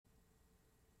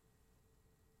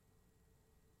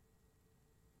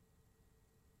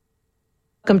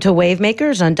Welcome to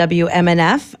WaveMakers on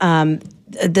WMNF.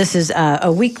 This is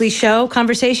a weekly show,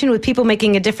 conversation with people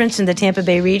making a difference in the Tampa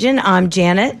Bay region. I'm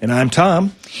Janet. And I'm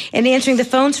Tom. And answering the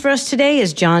phones for us today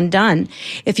is John Dunn.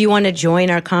 If you want to join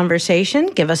our conversation,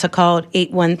 give us a call at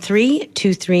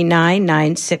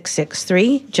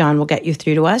 813-239-9663. John will get you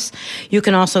through to us. You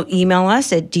can also email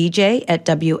us at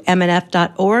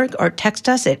dj@wmnf.org or text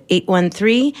us at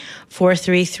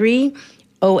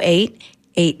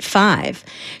 813-433-0885.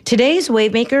 Today's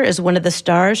Wavemaker is one of the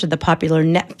stars of the popular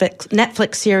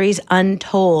Netflix series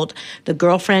Untold, The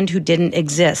Girlfriend Who Didn't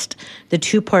Exist. The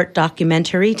two-part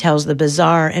documentary tells the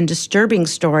bizarre and disturbing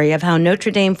story of how Notre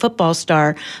Dame football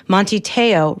star Manti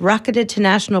Teo rocketed to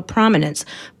national prominence,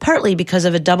 partly because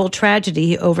of a double tragedy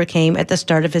he overcame at the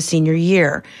start of his senior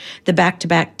year, the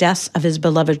back-to-back deaths of his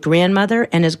beloved grandmother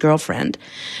and his girlfriend.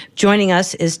 Joining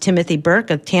us is Timothy Burke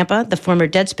of Tampa, the former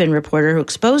Deadspin reporter who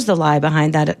exposed the lie behind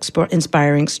that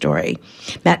inspiring story.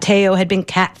 Manti Teo had been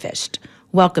catfished.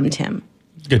 Welcome, Tim.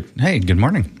 Good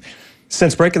morning.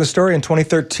 Since breaking the story in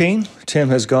 2013, Tim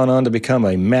has gone on to become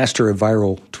a master of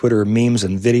viral Twitter memes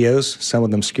and videos, some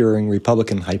of them skewering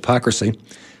Republican hypocrisy.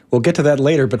 We'll get to that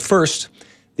later, but first,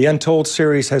 the Untold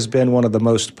series has been one of the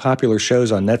most popular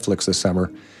shows on Netflix this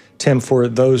summer. Tim, for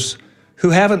those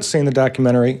who haven't seen the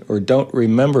documentary or don't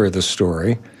remember the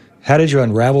story, how did you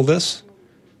unravel this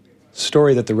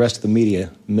story that the rest of the media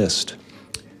missed?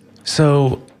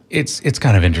 So it's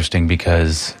kind of interesting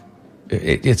because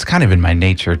it's kind of in my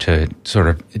nature to sort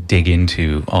of dig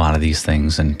into a lot of these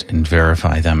things and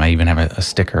verify them. I even have a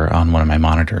sticker on one of my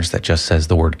monitors that just says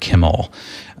the word Kimmel,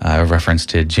 a reference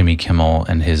to Jimmy Kimmel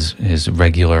and his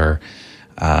regular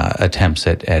attempts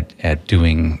at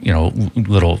doing,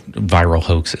 little viral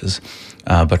hoaxes.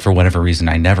 But for whatever reason,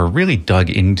 I never really dug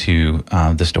into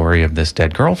the story of this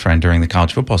dead girlfriend during the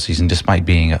college football season, despite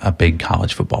being a big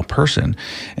college football person.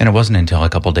 And it wasn't until a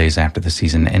couple days after the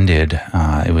season ended,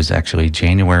 it was actually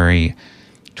January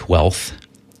 12th,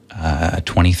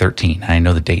 2013. I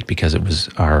know the date because it was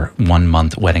our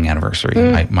 1-month wedding anniversary.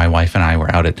 My wife and I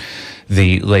were out at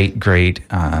the late, great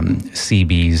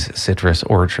CB's Citrus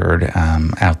Orchard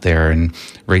out there in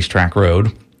Racetrack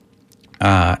Road.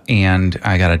 And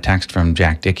I got a text from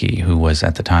Jack Dickey, who was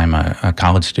at the time a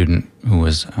college student who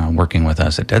was working with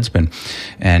us at Deadspin,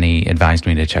 and he advised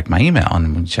me to check my email.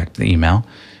 And we checked the email.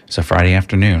 It's a Friday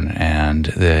afternoon, and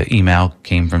the email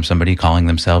came from somebody calling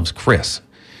themselves Chris.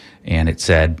 And it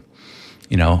said,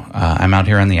 I'm out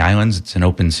here on the islands. It's an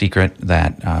open secret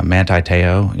that Manti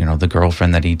Teo, the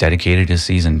girlfriend that he dedicated his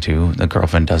season to, the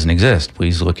girlfriend doesn't exist.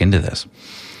 Please look into this.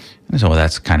 And so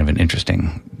that's kind of an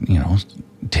interesting,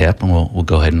 tip, and we'll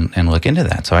go ahead and look into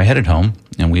that. So I headed home,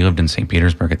 and we lived in St.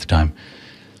 Petersburg at the time.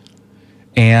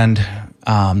 And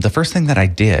the first thing that I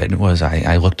did was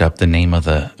I looked up the name of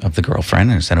the girlfriend,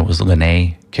 and it said it was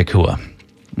Lene Kekua.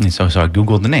 And so I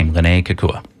Googled the name, Lene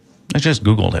Kekua. I just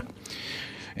Googled it.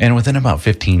 And within about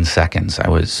 15 seconds, I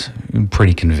was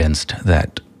pretty convinced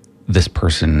that this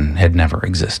person had never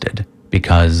existed,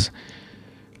 because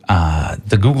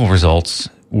the Google results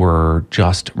were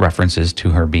just references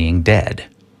to her being dead.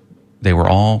 They were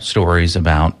all stories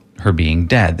about her being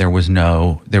dead. There was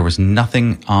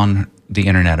nothing on the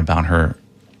internet about her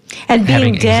and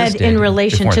being dead in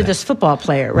relation to this football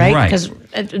player, right? Because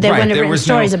there weren't written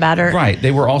stories about her. Right.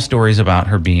 They were all stories about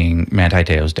her being Manti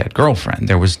Teo's dead girlfriend.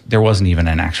 There wasn't even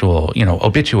an actual,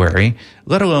 obituary,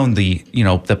 let alone the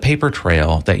paper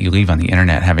trail that you leave on the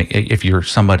internet, if you're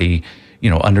somebody,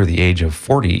 under the age of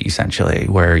 40, essentially,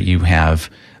 where you have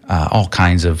all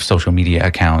kinds of social media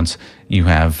accounts. You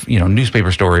have,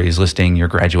 newspaper stories listing your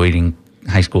graduating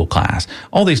high school class,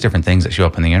 all these different things that show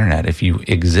up on the internet if you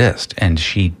exist, and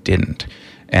she didn't.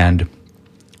 And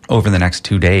over the next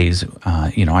 2 days,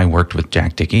 I worked with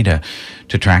Jack Dickey to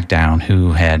track down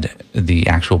who had the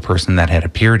actual person that had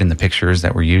appeared in the pictures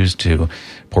that were used to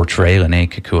portray Lene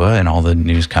Kekua and all the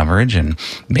news coverage, and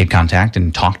made contact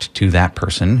and talked to that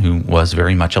person who was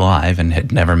very much alive and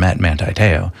had never met Manti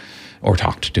Teo or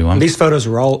talked to him. These photos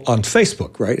were all on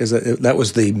Facebook, right? That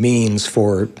was the means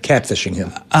for catfishing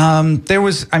him? They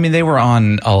were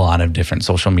on a lot of different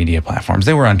social media platforms.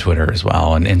 They were on Twitter as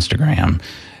well and Instagram.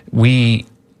 We,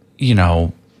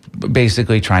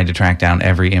 basically tried to track down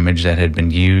every image that had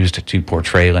been used to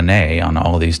portray Lene on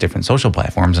all of these different social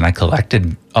platforms, and I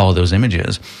collected all of those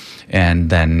images and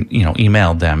then,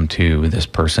 emailed them to this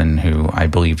person who I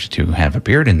believed to have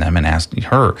appeared in them and asked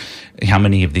her, how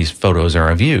many of these photos are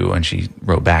of you? And she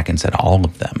wrote back and said all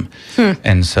of them.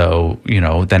 And so,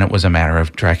 then it was a matter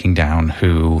of tracking down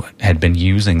who had been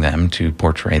using them to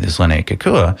portray this Lene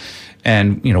Kekua.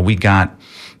 And,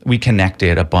 we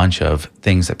connected a bunch of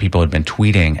things that people had been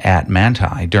tweeting at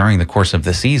Manti during the course of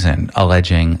the season,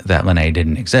 alleging that Lene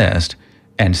didn't exist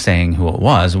and saying who it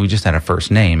was. We just had a first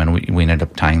name, and we ended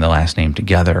up tying the last name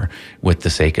together with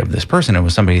the sake of this person. It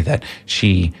was somebody that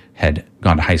she had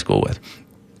gone to high school with.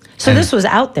 So this was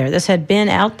out there. This had been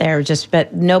out there,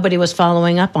 but nobody was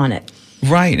following up on it.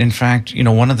 Right. In fact,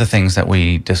 one of the things that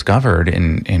we discovered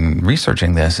in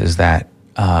researching this is that,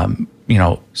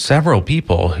 several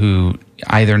people who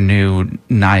either knew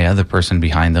Naya, the person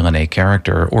behind the Lene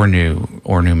character, or knew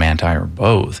Manti, or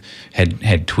both, had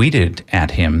tweeted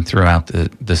at him throughout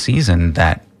the season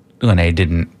that Lene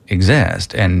didn't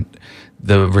exist. And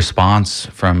the response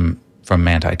from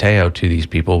Manti Teo to these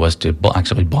people was to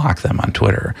actually block them on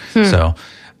Twitter. So,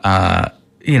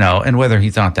 and whether he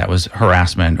thought that was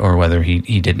harassment or whether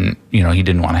he didn't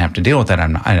want to have to deal with that,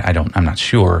 I'm not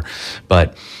sure.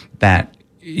 But that,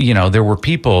 there were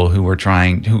people who were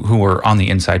who were on the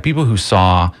inside, people who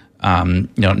saw,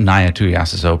 Naya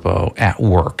Tuiasosopo at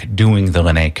work doing the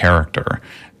Lene character,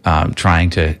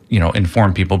 trying to,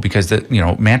 inform people, because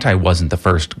Manti wasn't the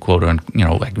first quote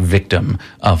unquote, victim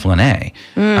of Lene.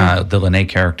 The Lene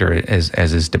character, as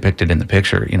is depicted in the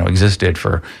picture, existed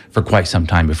for quite some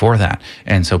time before that.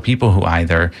 And so people who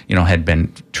either, had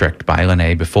been tricked by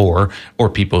Lene before, or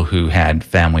people who had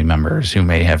family members who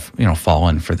may have,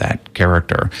 fallen for that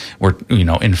character, were,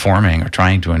 informing or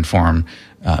trying to inform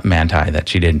Manti that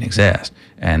she didn't exist.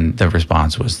 And the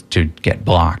response was to get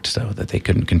blocked so that they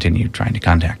couldn't continue trying to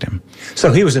contact him.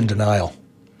 So he was in denial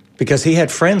because he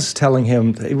had friends telling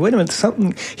him, hey, wait a minute,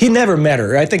 something, he never met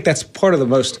her. I think that's part of the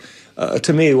most,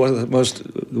 to me, one of the most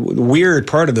weird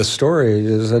part of the story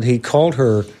is that he called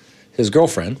her his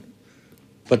girlfriend,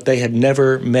 but they had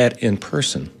never met in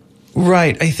person.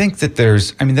 Right. I think that there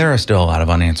are still a lot of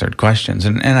unanswered questions.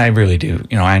 And I really do,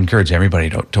 I encourage everybody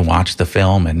to watch the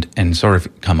film and sort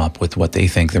of come up with what they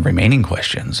think the remaining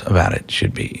questions about it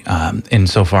should be.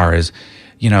 Insofar as,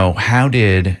 how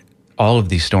did all of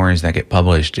these stories that get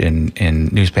published in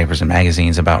newspapers and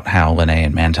magazines about how Lene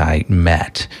and Manti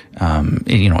met,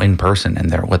 in person,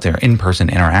 and what their in-person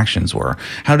interactions were,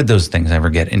 how did those things ever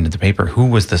get into the paper? Who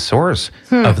was the source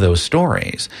of those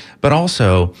stories? But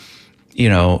also,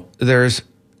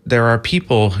 there are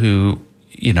people who,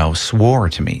 swore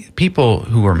to me, people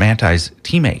who were Manti's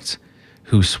teammates,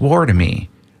 who swore to me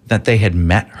that they had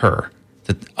met her.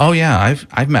 That, oh yeah,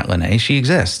 I've met Lene, she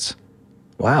exists.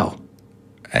 Wow.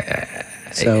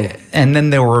 And then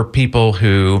there were people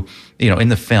who, in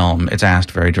the film, it's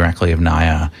asked very directly of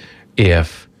Naya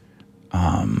if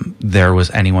there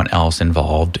was anyone else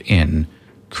involved in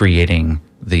creating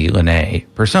the Lene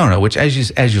persona, which,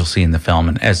 as you'll see in the film,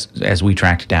 and as we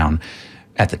tracked down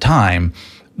at the time,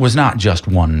 was not just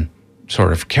one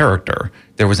sort of character.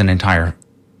 There was an entire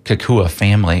Kekua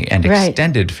family and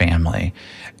extended family.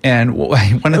 And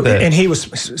and he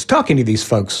was talking to these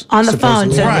folks on the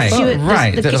phone. So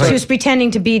she was pretending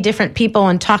to be different people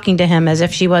and talking to him as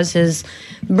if she was his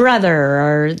brother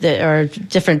or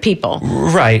different people.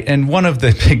 Right. And one of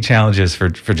the big challenges for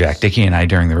Jack Dickey and I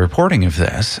during the reporting of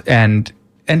this, and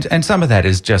some of that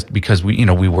is just because we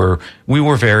were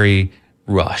very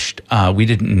rushed. We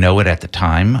didn't know it at the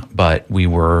time, but we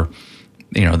were.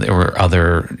 There were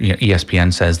other,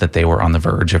 ESPN says that they were on the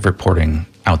verge of reporting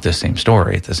out this same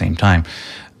story at the same time.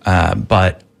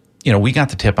 But we got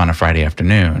the tip on a Friday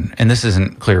afternoon, and this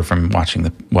isn't clear from watching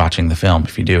the film.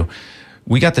 If you do,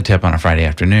 we got the tip on a Friday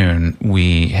afternoon.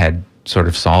 We had sort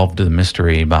of solved the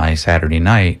mystery by Saturday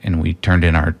night, and we turned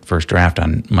in our first draft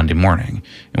on Monday morning,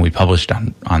 and we published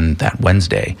on that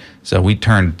Wednesday. So we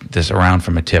turned this around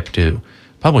from a tip to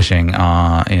publishing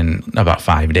in about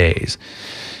 5 days,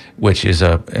 which is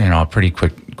a pretty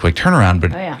quick turnaround.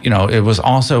 But, it was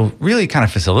also really kind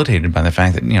of facilitated by the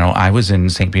fact that, I was in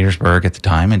St. Petersburg at the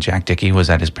time, and Jack Dickey was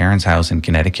at his parents' house in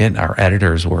Connecticut. Our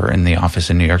editors were in the office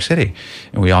in New York City,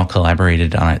 and we all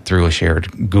collaborated on it through a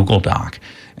shared Google Doc.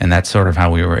 And that's sort of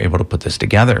how we were able to put this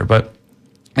together. But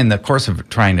in the course of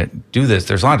trying to do this,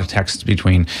 there's a lot of texts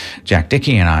between Jack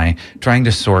Dickey and I trying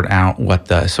to sort out what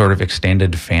the sort of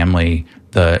extended family,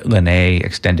 the Lene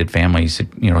extended family,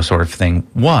 sort of thing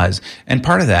was. And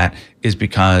part of that is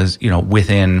because,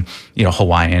 within,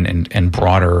 Hawaiian and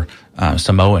broader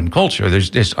Samoan culture,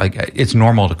 there's just it's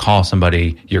normal to call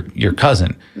somebody your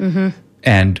cousin. Mm-hmm.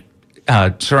 And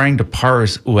trying to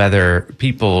parse whether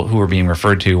people who were being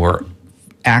referred to were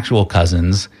actual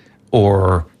cousins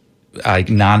or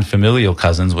non-familial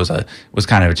cousins was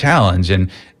kind of a challenge.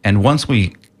 And once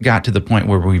we got to the point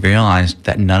where we realized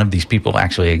that none of these people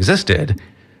actually existed,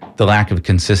 the lack of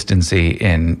consistency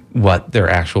in what their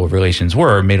actual relations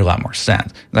were made a lot more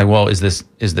sense. Like, well, is this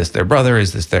their brother?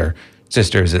 Is this their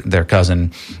sister? Is it their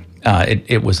cousin?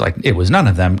 It was none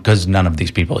of them, because none of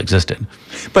these people existed.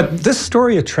 But this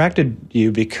story attracted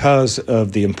you because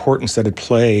of the importance that it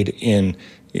played in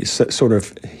sort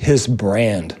of his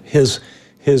brand, his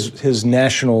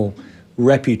national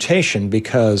reputation,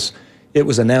 because it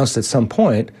was announced at some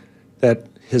point that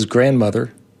his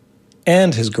grandmother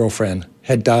and his girlfriend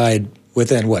had died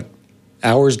within,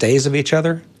 hours, days of each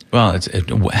other? Well,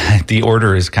 the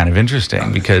order is kind of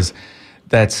interesting, because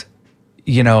that's,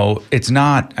 it's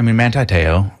not, Manti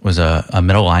Teo was a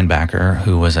middle linebacker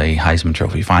who was a Heisman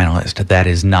Trophy finalist. That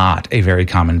is not a very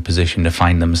common position to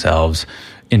find themselves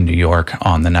in New York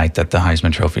on the night that the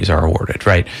Heisman Trophies are awarded,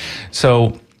 right?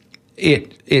 So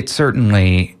it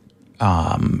certainly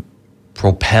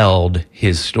propelled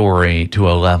his story to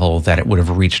a level that it would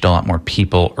have reached a lot more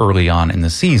people early on in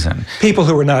the season. People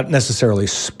who were not necessarily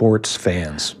sports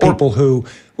fans. People who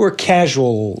were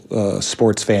casual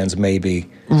sports fans, maybe.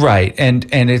 Right. And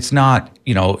it's not,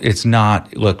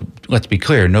 look, let's be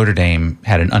clear, Notre Dame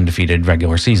had an undefeated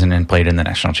regular season and played in the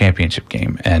national championship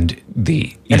game. And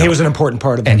he was an important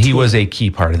part of that team. And he was a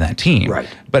key part of that team. Right.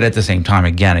 But at the same time,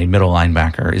 again, a middle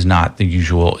linebacker is not the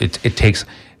usual. It takes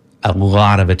a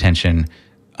lot of attention,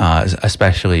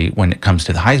 especially when it comes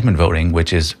to the Heisman voting,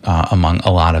 which is among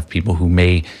a lot of people who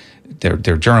they're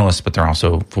journalists, but they're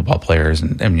also football players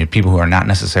and people who are not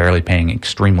necessarily paying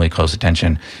extremely close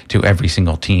attention to every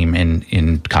single team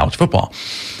in college football.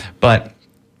 But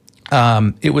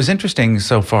it was interesting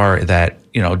so far that,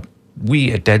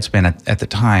 we at Deadspin at the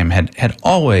time had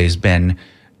always been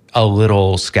a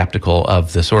little skeptical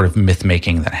of the sort of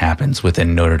myth-making that happens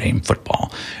within Notre Dame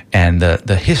football. And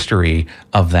the history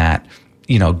of that,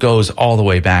 goes all the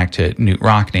way back to Newt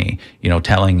Rockne,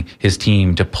 telling his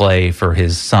team to play for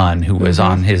his son who was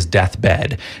on his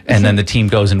deathbed. And then the team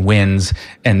goes and wins,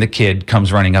 and the kid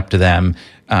comes running up to them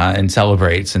and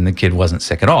celebrates, and the kid wasn't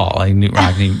sick at all. Newt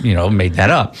Rockne, made that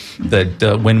up.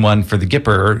 The win one for the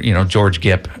Gipper, George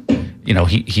Gipp,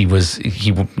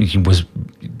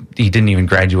 he didn't even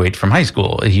graduate from high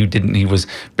school. He was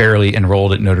barely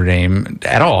enrolled at Notre Dame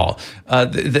at all.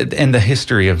 And the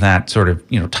history of that sort of,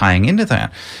 tying into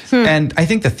that. And I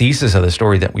think the thesis of the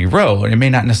story that we wrote, and it may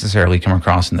not necessarily come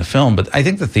across in the film, but I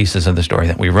think the thesis of the story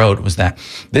that we wrote was that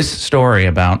this story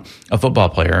about a football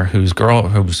player whose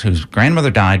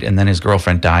grandmother died and then his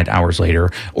girlfriend died hours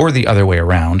later, or the other way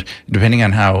around, depending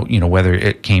on how, whether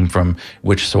it came from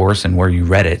which source and where you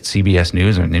read it, CBS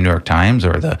News or the New York Times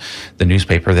or the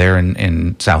newspaper there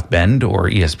in South Bend or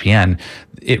ESPN,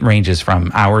 it ranges from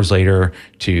hours later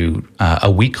to a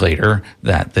week later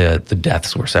that the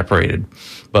deaths were separated.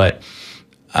 But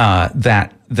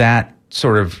that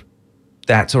sort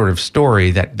of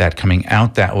story, that coming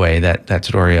out that way, that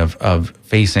story of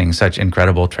facing such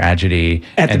incredible tragedy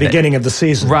at the beginning of the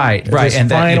season, right, his and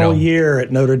final year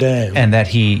at Notre Dame, and that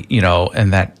he,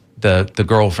 and that the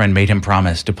girlfriend made him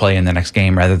promise to play in the next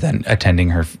game rather than attending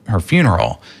her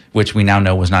funeral, which we now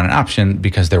know was not an option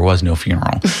because there was no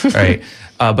funeral, right?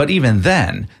 But even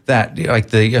then, that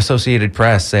the Associated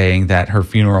Press saying that her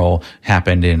funeral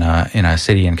happened in a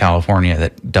city in California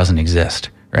that doesn't exist,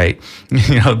 right?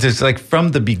 Just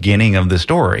from the beginning of the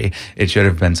story, it should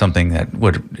have been something that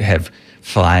would have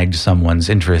flagged someone's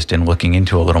interest in looking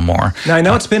into a little more. Now, I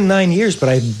know it's been 9 years, but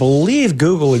I believe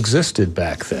Google existed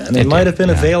back then. It might have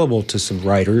been available to some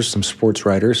writers, some sports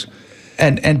writers.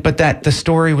 But that the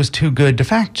story was too good to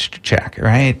fact check,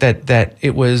 right? That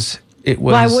it was.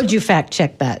 Why would you fact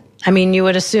check that? You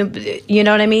would assume, you know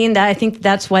what I mean? I think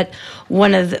that's what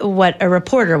what a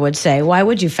reporter would say. Why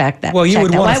would you fact that? Well, you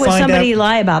would want Why to would find somebody out,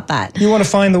 lie about that? You want to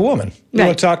find the woman. You right.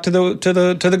 want to talk to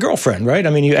the girlfriend, right?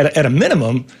 You at a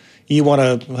minimum, you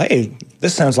want to. Hey,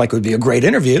 this sounds like it would be a great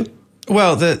interview.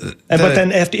 Well, but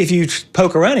then if you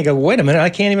poke around and go, wait a minute, I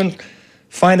can't even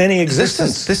find any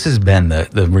existence. This has been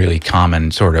the really common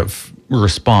sort of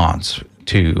response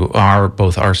to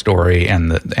both our story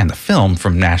and the film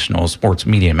from national sports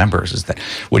media members is that,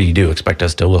 what do you do? Expect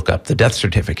us to look up the death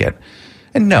certificate?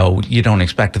 And no, you don't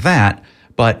expect that.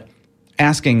 But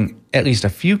asking at least a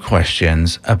few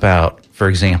questions about, for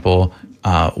example,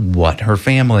 what her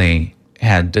family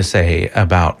had to say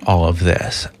about all of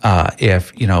this.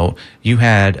 If you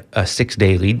had a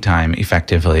 6-day lead time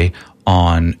effectively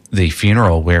on the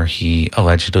funeral where he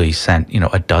allegedly sent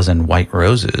a dozen white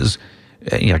roses,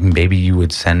 maybe you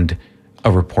would send a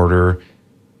reporter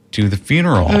to the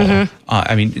funeral.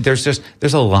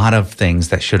 There's a lot of things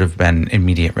that should have been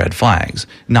immediate red flags,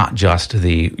 not just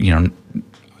the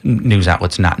news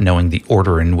outlets not knowing the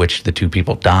order in which the two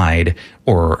people died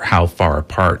or how far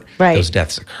apart those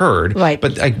deaths occurred. Right.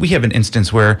 But we have an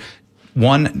instance where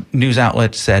one news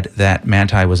outlet said that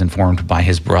Manti was informed by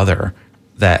his brother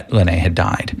that Lene had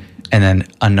died. And then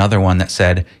another one that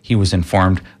said he was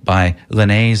informed by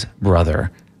Lene's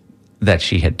brother that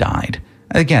she had died.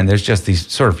 Again, there's just these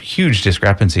sort of huge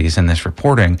discrepancies in this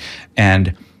reporting,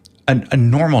 and a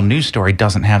normal news story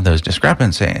doesn't have those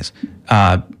discrepancies.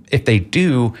 If they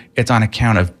do, it's on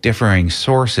account of differing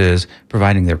sources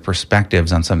providing their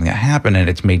perspectives on something that happened, and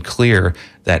it's made clear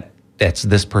that that's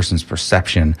this person's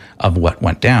perception of what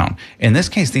went down. In this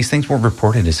case, these things were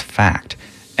reported as fact.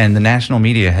 And the national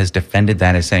media has defended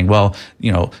that as saying, well,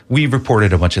 we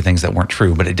reported a bunch of things that weren't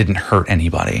true, but it didn't hurt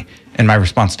anybody. And my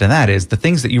response to that is the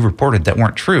things that you reported that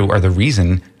weren't true are the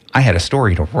reason I had a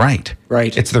story to write.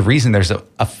 Right. It's the reason there's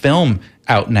a film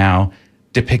out now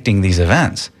depicting these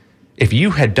events. If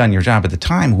you had done your job at the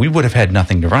time, we would have had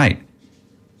nothing to write.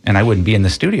 And I wouldn't be in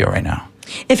the studio right now.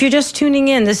 If you're just tuning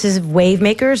in, this is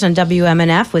WaveMakers on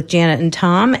WMNF with Janet and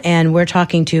Tom, and we're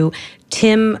talking to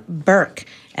Tim Burke.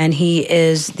 And he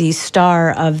is the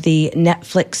star of the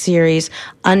Netflix series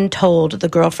Untold, The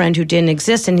Girlfriend Who Didn't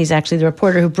Exist. And he's actually the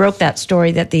reporter who broke that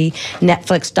story that the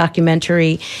Netflix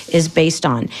documentary is based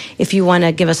on. If you want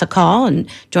to give us a call and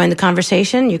join the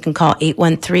conversation, you can call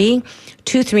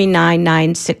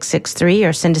 813-239-9663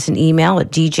 or send us an email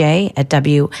at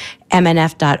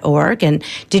dj@wmnf.org. And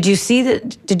did you see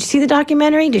the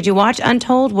documentary? Did you watch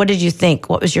Untold? What did you think?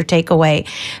 What was your takeaway?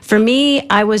 For me,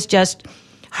 I was just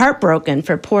heartbroken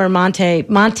for poor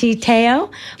Manti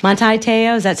Teo. Manti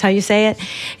Teo, that's how you say it.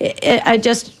 I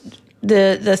just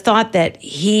the thought that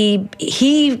he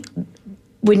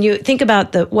when you think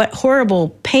about what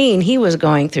horrible pain he was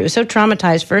going through, so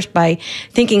traumatized first by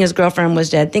thinking his girlfriend was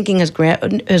dead, thinking his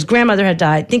grandmother had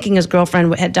died, thinking his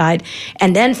girlfriend had died,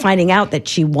 and then finding out that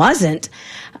she wasn't,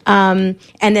 and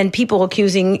then people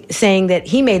saying that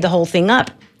he made the whole thing up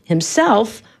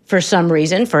himself for some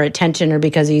reason, for attention or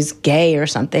because he's gay or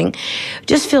something.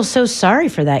 Just feel so sorry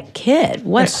for that kid.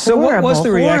 What was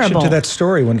the reaction to that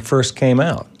story when it first came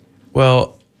out?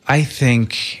 Well, I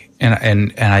think,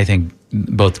 and I think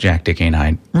both Jack, Dickie, and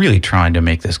I really tried to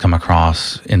make this come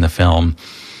across in the film,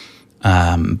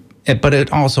 but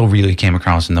it also really came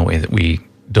across in the way that we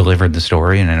delivered the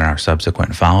story and in our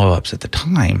subsequent follow-ups at the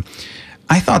time.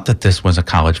 I thought that this was a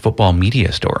college football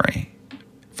media story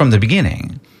from the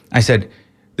beginning. I said,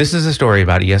 this is a story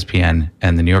about ESPN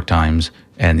and the New York Times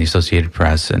and the Associated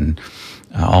Press and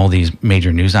all these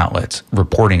major news outlets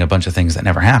reporting a bunch of things that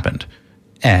never happened,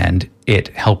 and it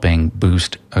helping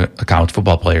boost a college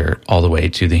football player all the way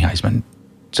to the Heisman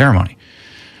ceremony.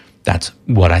 That's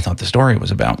what I thought the story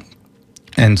was about.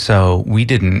 And so we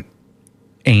didn't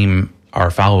aim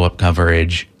our follow-up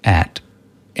coverage at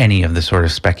any of the sort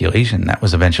of speculation that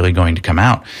was eventually going to come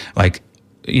out.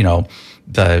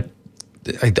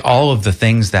 All of the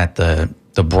things that the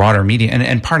broader media,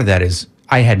 and part of that is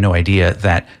I had no idea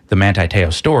that the Manti Teo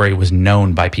story was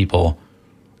known by people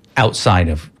outside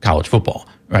of college football,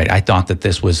 right? I thought that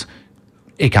this was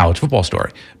a college football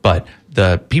story, but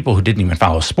the people who didn't even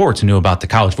follow sports knew about the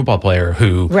college football player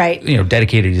who,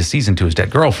 dedicated his season to his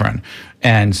dead girlfriend.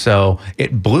 And so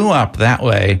it blew up that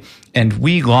way. And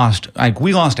we lost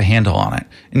a handle on it.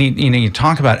 And you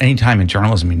talk about any time in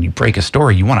journalism and you break a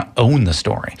story, you want to own the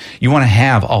story. You want to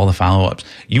have all the follow-ups.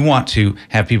 You want to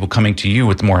have people coming to you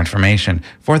with more information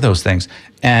for those things.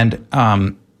 And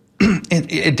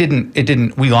it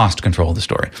didn't. We lost control of the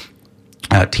story.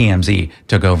 TMZ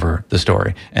took over the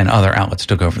story, and other outlets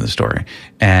took over the story.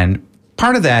 And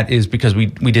part of that is because we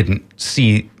didn't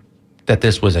see that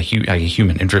this was a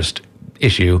human interest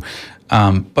issue.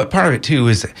 But part of it too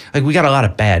is we got a lot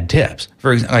of bad tips.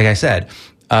 For example, like I said,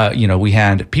 we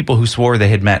had people who swore they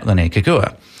had met Lene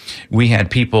Kekua. We had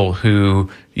people who,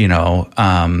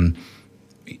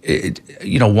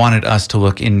 wanted us to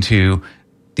look into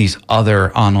these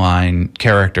other online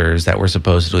characters that were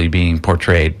supposedly being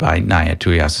portrayed by Naya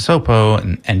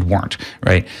Tuiasosopo and weren't,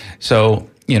 right? So,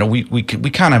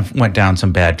 we kind of went down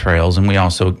some bad trails, and we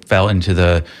also fell into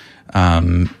the,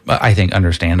 I think,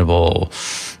 understandable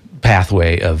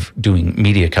pathway of doing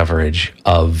media coverage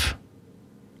of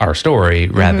our story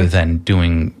rather than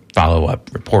doing follow-up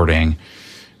reporting.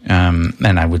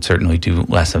 And I would certainly do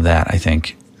less of that, I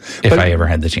think, if I ever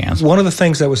had the chance. One of the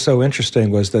things that was so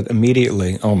interesting was that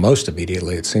almost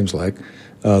immediately, it seems like,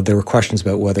 there were questions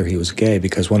about whether he was gay,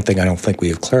 because one thing I don't think we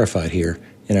have clarified here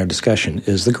in our discussion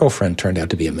is the girlfriend turned out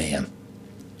to be a man.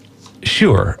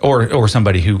 Sure, or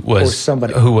somebody who was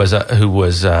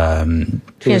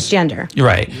transgender.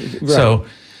 Right. So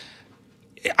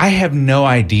I have no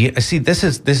idea. See, this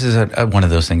is one of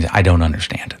those things I don't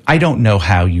understand. I don't know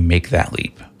how you make that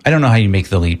leap. I don't know how you make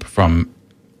the leap from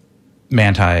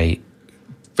Manti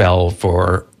fell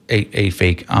for a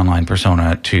fake online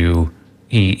persona to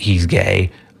he's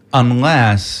gay,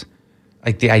 unless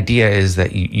like the idea is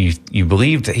that you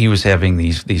believed that he was having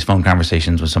these phone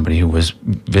conversations with somebody who was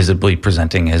visibly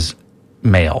presenting as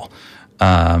male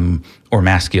or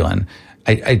masculine.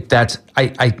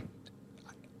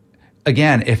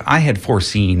 Again, if I had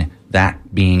foreseen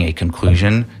that being a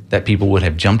conclusion that people would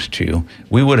have jumped to,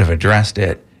 we would have addressed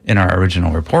it in our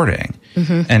original reporting.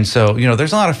 Mm-hmm. And so,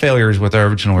 there's a lot of failures with our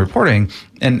original reporting.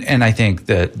 And I think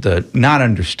that the not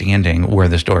understanding where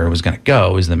the story was going to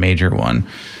go is the major one.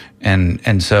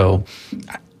 And so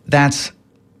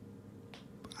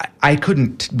I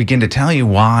couldn't begin to tell you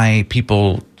why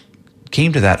people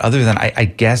came to that, other than I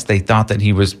guess they thought that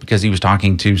because he was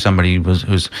talking to somebody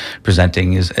who's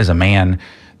presenting as a man,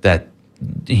 that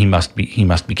he must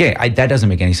be gay. That doesn't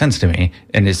make any sense to me.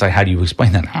 And it's like, how do you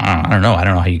explain that? I don't know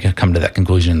how you could come to that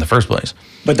conclusion in the first place.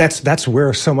 But that's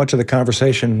where so much of the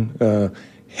conversation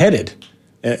headed.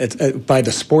 By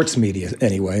the sports media,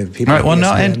 anyway. People right. Well,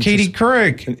 no, and Katie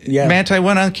Couric. Yeah. Manti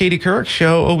went on Katie Couric's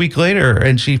show a week later,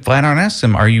 and she flat out asked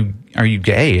him, "Are you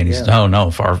gay?" And he said, "Oh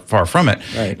no, far from it."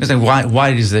 Right. It's like, why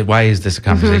is this a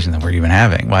conversation that we're even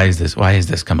having? Why is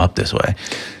this come up this way?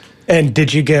 And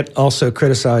did you get also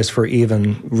criticized for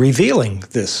even revealing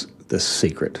this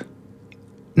secret?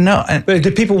 No. But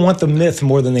did people want the myth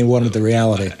more than they wanted the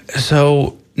reality?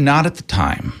 So not at the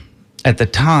time. At the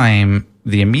time,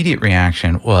 the immediate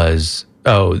reaction was,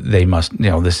 oh, they must,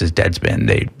 this is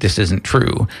deadspin. This isn't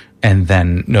true. And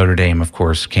then Notre Dame, of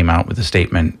course, came out with a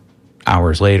statement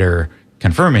hours later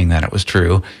confirming that it was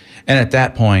true. And at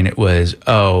that point, it was,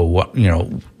 wow,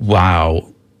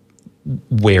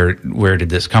 where did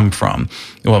this come from?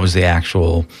 What was the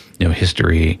actual,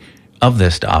 history of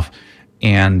this stuff?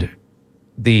 And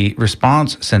the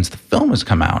response since the film has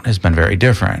come out has been very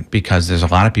different, because there's a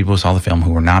lot of people who saw the film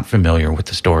who were not familiar with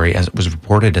the story as it was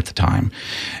reported at the time.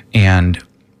 And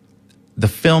the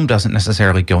film doesn't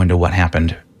necessarily go into what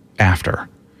happened after.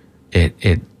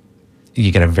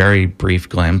 You get a very brief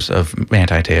glimpse of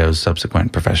Manti Teo's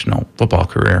subsequent professional football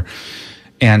career.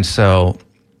 And so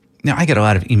now I get a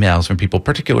lot of emails from people,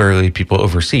 particularly people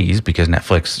overseas, because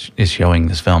Netflix is showing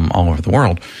this film all over the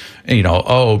world.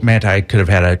 Manti could have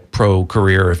had a pro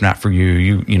career if not for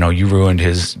you. You ruined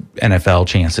his NFL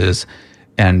chances.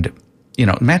 And,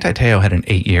 Manti Teo had an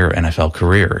 8-year NFL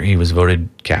career. He was voted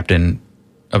captain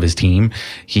of his team.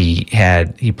 He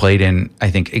played in, I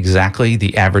think, exactly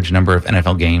the average number of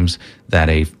NFL games that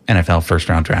a NFL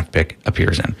first-round draft pick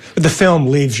appears in. But the film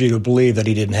leaves you to believe that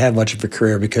he didn't have much of a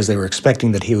career because they were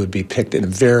expecting that he would be picked in a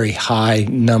very high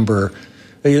number.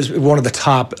 He was one of the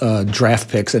top draft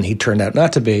picks, and he turned out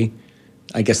not to be.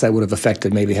 I guess that would have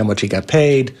affected maybe how much he got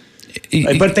paid.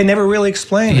 But they never really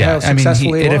explained how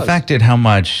successful he was. It affected how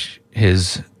much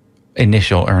his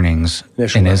initial earnings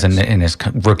in his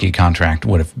rookie contract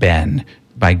would have been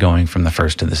by going from the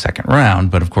first to the second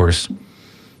round. But of course,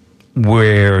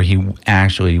 where he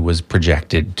actually was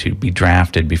projected to be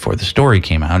drafted before the story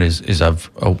came out is of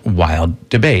a wild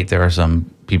debate. There are some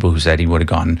people who said he would have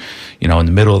gone, in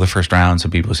the middle of the first round.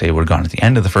 Some people say he would have gone at the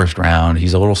end of the first round.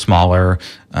 He's a little smaller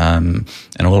and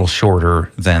a little shorter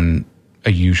than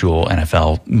a usual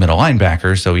NFL middle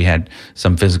linebacker, so he had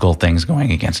some physical things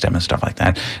going against him and stuff like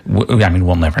that.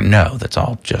 We'll never know. That's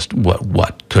all just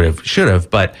what could have, should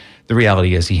have. But the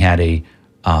reality is he had a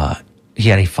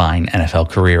fine NFL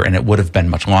career, and it would have been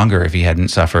much longer if he hadn't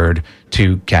suffered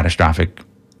 2 catastrophic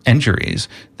injuries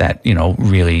that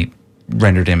really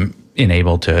rendered him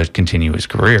unable to continue his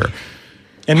career.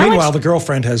 And meanwhile, the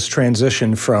girlfriend has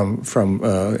transitioned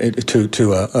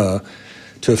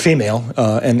to a female,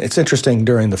 and it's interesting,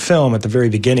 during the film, at the very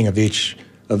beginning of each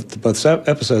of both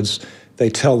episodes, they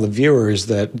tell the viewers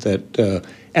that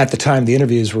at the time the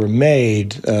interviews were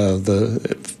made,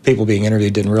 the people being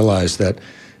interviewed didn't realize that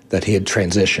he had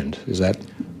transitioned. Is that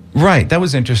right? That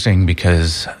was interesting,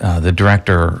 because the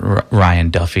director Ryan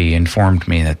Duffy informed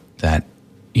me that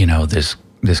this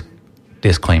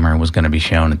disclaimer was going to be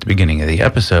shown at the beginning of the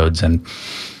episodes, and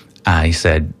I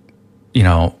said,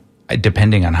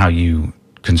 depending on how you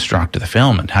construct the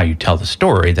film and how you tell the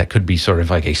story, that could be sort of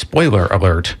like a spoiler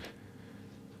alert.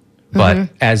 But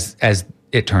as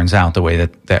it turns out, the way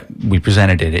that we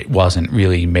presented it wasn't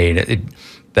really made,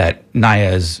 that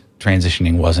Naya's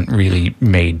transitioning wasn't really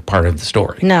made part of the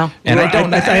story. No. And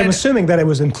I'm assuming that it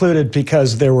was included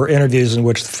because there were interviews in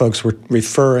which the folks were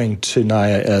referring to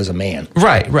Naya as a man.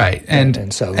 Right.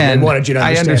 And so they wanted you to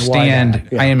understand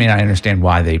why. I understand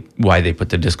why they put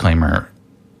the disclaimer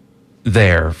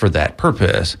there for that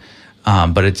purpose.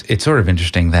 But it's sort of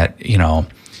interesting that,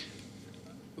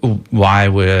 why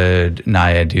would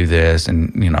Naya do this?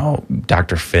 And,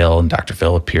 Dr.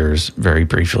 Phil appears very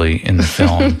briefly in the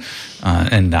film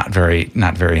and not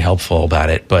very helpful about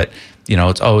it. But,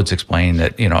 it's explained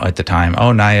that, at the time,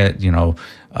 Naya,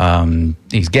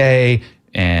 he's gay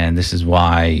and this is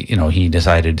why, he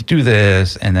decided to do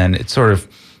this. And then it's sort of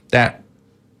that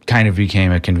kind of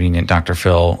became a convenient Dr.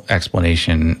 Phil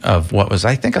explanation of what was,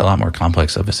 I think, a lot more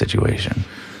complex of a situation.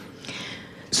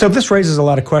 So this raises a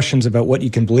lot of questions about what you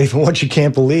can believe and what you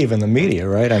can't believe in the media,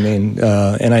 right? I mean,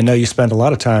 and I know you spend a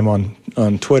lot of time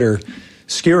on Twitter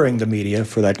skewering the media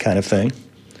for that kind of thing.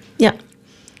 Yeah.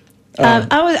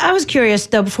 I was curious,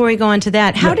 though, before we go into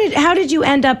that, how did you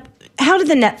end up, how did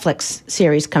the Netflix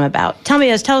series come about? Tell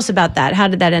us about that. How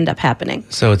did that end up happening?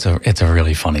 So it's a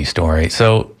really funny story.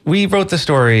 So we wrote the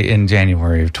story in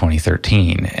January of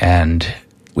 2013, and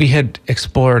we had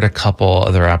explored a couple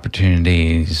other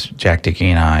opportunities, Jack Dickey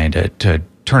and I, to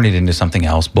turn it into something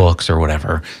else, books or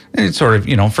whatever. And it sort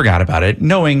of, forgot about it,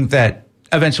 knowing that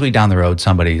eventually down the road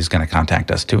somebody's going to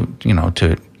contact us to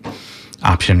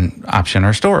option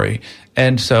our story.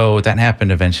 And so that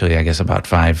happened eventually, I guess, about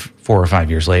 4 or 5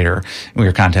 years later. We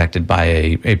were contacted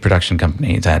by a production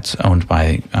company that's owned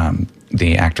by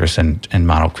the actress and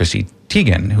model Chrissy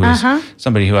Teigen, who is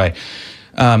somebody who I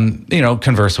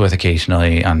converse with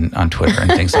occasionally on Twitter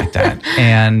and things like that.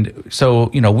 And so,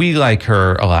 we like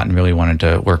her a lot and really wanted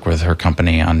to work with her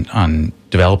company on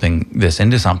developing this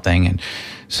into something. And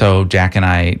so Jack and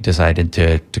I decided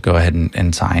to go ahead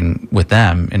and sign with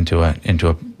them into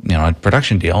a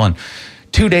production deal. And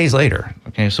 2 days later,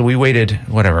 so we waited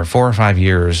 4 or 5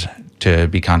 years to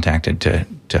be contacted to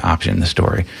option the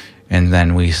story. And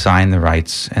then we sign the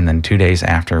rights, and then 2 days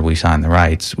after we sign the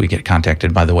rights, we get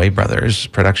contacted by the Wave Brothers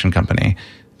production company.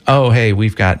 Oh, hey,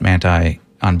 we've got Manti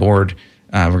on board.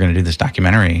 We're going to do this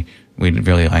documentary. We'd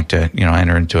really like to,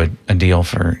 enter into a deal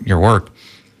for your work.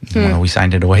 We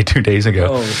signed it away 2 days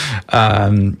ago.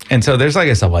 And so there's, I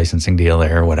guess, a licensing deal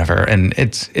there or whatever. And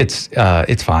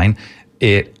it's fine.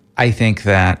 I think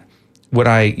that would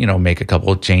I, make a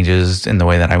couple of changes in the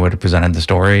way that I would have presented the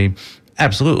story?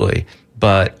 Absolutely.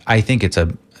 But I think it's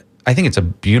a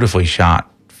beautifully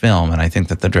shot film, and I think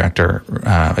that the director,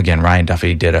 again, Ryan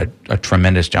Duffy, did a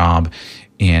tremendous job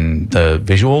in the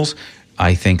visuals.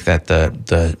 I think that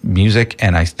the music,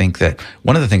 and I think that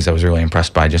one of the things I was really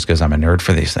impressed by, just because I'm a nerd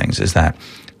for these things, is that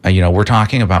we're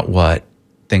talking about what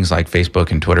things like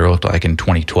Facebook and Twitter looked like in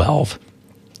 2012,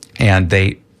 and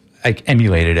they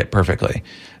emulated it perfectly.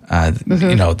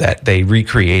 That they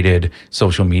recreated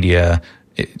social media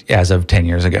as of 10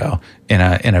 years ago in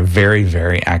a very,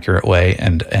 very accurate way.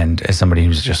 And as somebody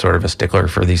who's just sort of a stickler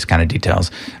for these kind of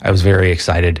details, I was very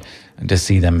excited to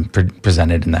see them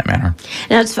presented in that manner.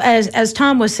 Now, as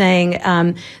Tom was saying,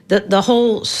 the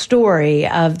whole story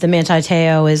of the Manti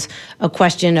Teo is a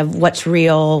question of what's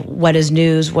real, what is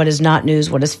news, what is not news,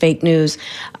 what is fake news.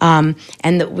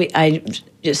 I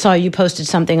saw you posted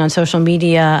something on social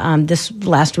media this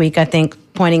last week, I think,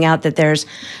 pointing out that there's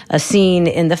a scene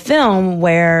in the film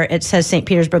where it says St.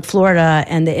 Petersburg, Florida,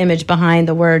 and the image behind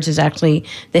the words is actually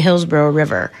the Hillsborough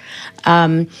River.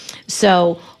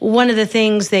 So one of the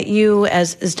things that you,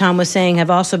 as Tom was saying, have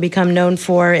also become known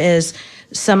for is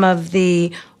some of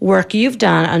the work you've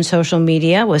done on social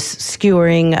media was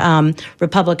skewering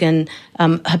Republican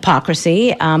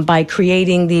hypocrisy by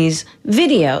creating these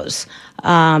videos.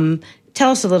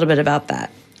 Tell us a little bit about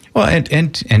that. Well,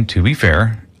 and to be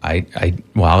fair, I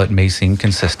while it may seem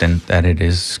consistent that it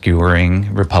is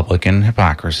skewering Republican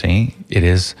hypocrisy, it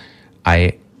is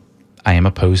I am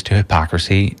opposed to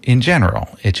hypocrisy in general.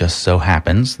 It just so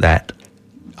happens that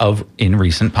in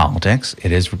recent politics,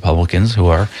 it is Republicans who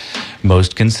are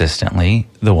most consistently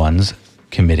the ones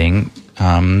committing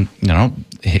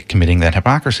that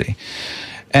hypocrisy.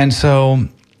 And so,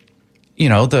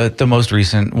 the most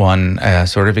recent one,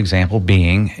 sort of example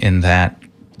being in that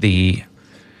the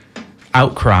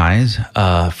outcries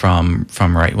from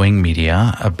right-wing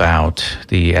media about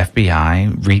the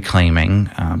FBI reclaiming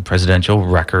presidential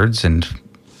records and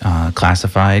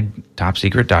classified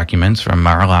top-secret documents from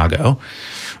Mar-a-Lago,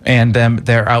 and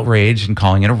their outrage and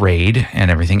calling it a raid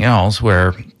and everything else,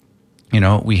 where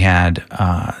we had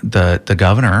the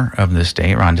governor of the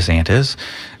state, Ron DeSantis,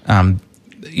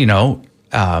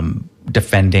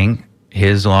 defending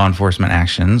his law enforcement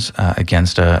actions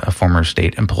against a former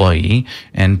state employee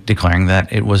and declaring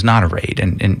that it was not a raid.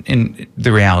 And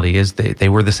the reality is they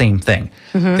were the same thing.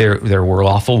 Mm-hmm. There were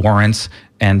lawful warrants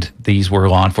and these were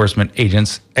law enforcement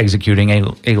agents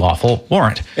executing a lawful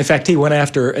warrant. In fact, he went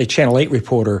after a Channel 8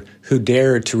 reporter who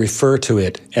dared to refer to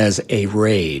it as a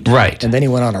raid. Right. And then he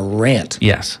went on a rant.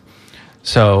 Yes.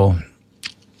 So,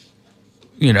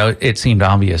 it seemed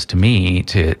obvious to me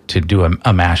to do a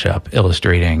mashup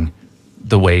illustrating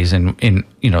the ways in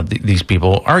these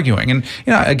people arguing. And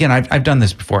again, I've done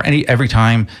this before. Every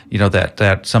time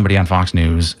that somebody on Fox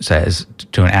News says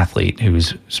to an athlete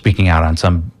who's speaking out on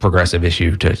some progressive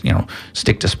issue to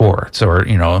stick to sports or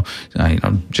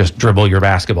just dribble your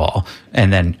basketball,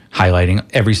 and then highlighting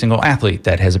every single athlete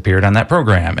that has appeared on that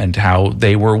program and how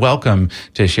they were welcome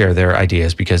to share their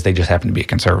ideas because they just happen to be a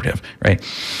conservative, right?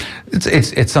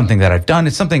 It's something that I've done.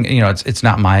 It's something it's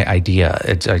not my idea.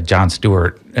 It's Jon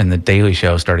Stewart and the Daily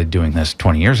Show started doing this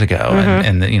 20 years ago,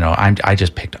 and I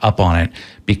just picked up on it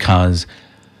because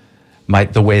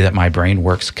the way that my brain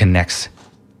works connects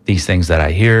these things that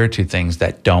I hear to things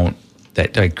that don't,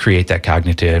 that create that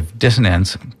cognitive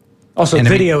dissonance. Also,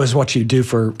 video is what you do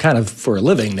for a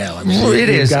living now. I mean, it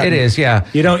is, yeah.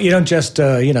 You don't just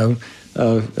do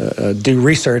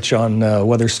research on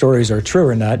whether stories are true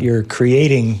or not. You're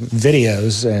creating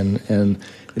videos and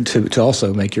to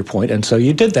also make your point. And so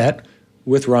you did that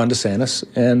with Ron DeSantis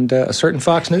and a certain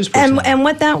Fox News person. And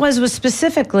what that was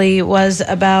specifically was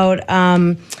about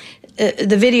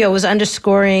the video was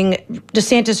underscoring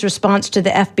DeSantis' response to the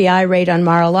FBI raid on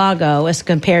Mar-a-Lago as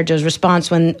compared to his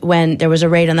response when there was a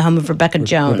raid on the home of Rebecca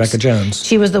Jones.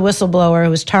 She was the whistleblower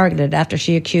who was targeted after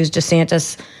she accused the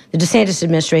DeSantis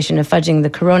administration of fudging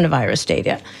the coronavirus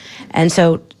data. And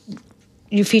so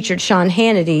you featured Sean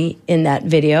Hannity in that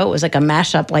video. It was like a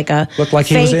mashup, like a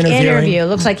fake interview. It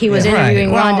looks like he was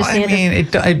interviewing Ron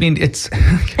DeSantis. It's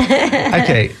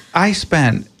okay.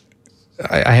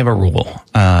 I have a rule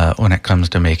when it comes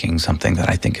to making something that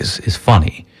I think is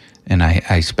funny, and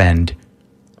I spend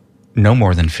no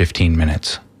more than 15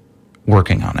 minutes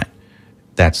working on it.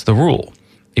 That's the rule.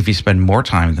 If you spend more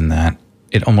time than that,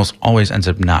 it almost always ends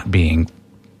up not being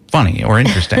funny or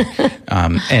interesting.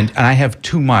 And I have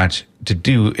too much to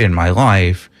do in my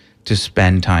life to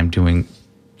spend time doing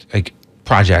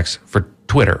projects for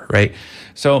Twitter, right?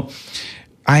 So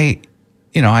I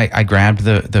grabbed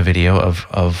the video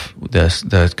of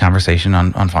the conversation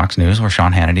on Fox News where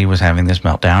Sean Hannity was having this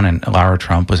meltdown and Lara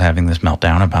Trump was having this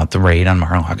meltdown about the raid on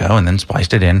Mar-a-Lago, and then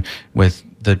spliced it in with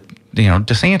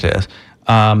DeSantis.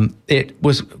 It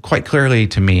was quite clearly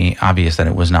to me obvious that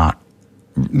it was not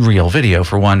real video.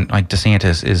 For one,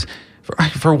 DeSantis is,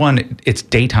 for one, it's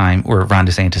daytime where Ron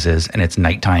DeSantis is, and it's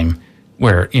nighttime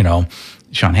where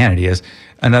Sean Hannity is.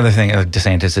 Another thing,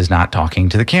 DeSantis is not talking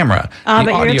to the camera. But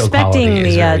you're expecting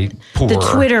the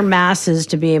Twitter masses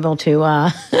to be able to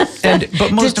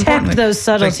but most detect those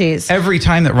subtleties. Every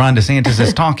time that Ron DeSantis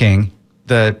is talking,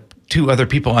 the two other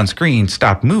people on screen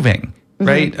stop moving.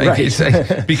 Right? Right.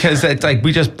 Because it's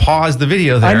we just paused the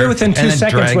video there. I knew within 2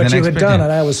 seconds what you had done,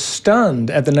 and I was stunned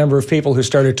at the number of people who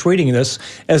started tweeting this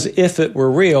as if it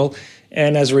were real.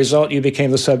 And as a result, you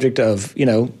became the subject of,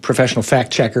 professional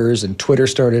fact checkers, and Twitter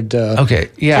started. And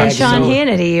Sean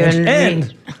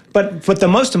Hannity. But the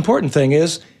most important thing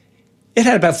is, it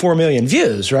had about 4 million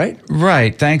views, right?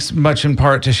 Right. Thanks much in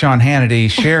part to Sean Hannity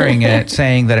sharing it,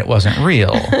 saying that it wasn't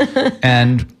real.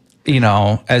 And,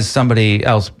 as somebody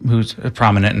else who's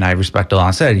prominent and I respect a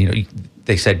lot said,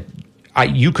 they said,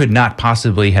 you could not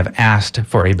possibly have asked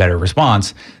for a better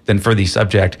response than for the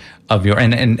subject of your,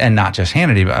 and not just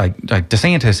Hannity, but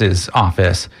DeSantis's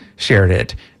office shared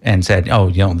it and said,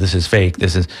 this is fake.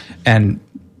 And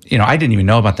I didn't even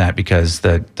know about that because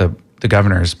the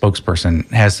governor's spokesperson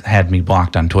has had me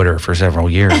blocked on Twitter for several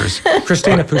years.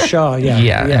 Christina Pushaw,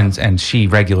 yeah. And she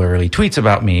regularly tweets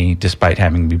about me despite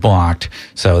having me blocked.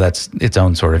 So that's its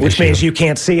own sort of issue. Which means you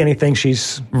can't see anything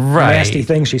nasty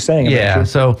things she's saying about you. Yeah.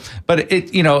 So, but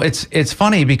it's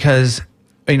funny because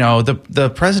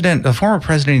the president, the former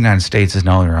president of the United States, is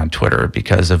no longer on Twitter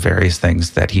because of various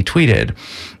things that he tweeted,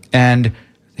 and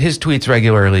his tweets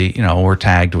regularly, were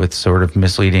tagged with sort of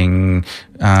misleading,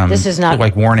 this is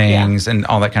not warnings and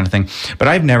all that kind of thing. But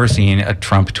I've never seen a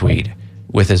Trump tweet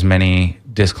with as many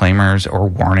disclaimers or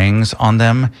warnings on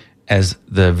them as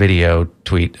the video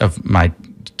tweet of my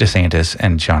DeSantis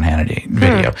and Sean Hannity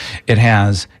video.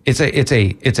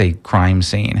 It's a crime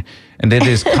scene, and it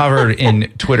is covered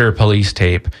in Twitter police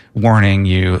tape warning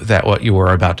you that what you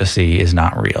were about to see is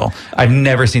not real. I've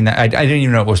never seen that. I didn't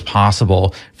even know it was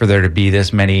possible for there to be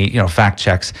this many, fact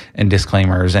checks and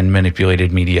disclaimers and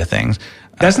manipulated media things.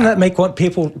 Doesn't that make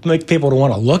people to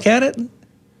want to look at it?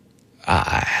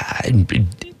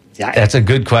 Yeah, that's a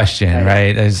good question,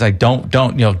 right? It's like don't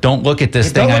look at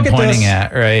this thing I'm pointing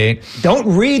at, right?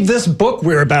 Don't read this book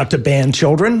we're about to ban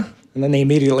children, and then they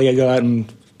immediately go out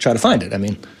and try to find it. I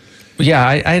mean, yeah,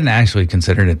 I hadn't actually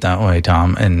considered it that way,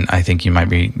 Tom, and I think you might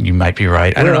be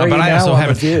right. I don't know, but I also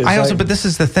haven't. But this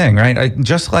is the thing, right?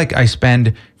 Just like I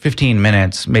spend 15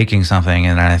 minutes making something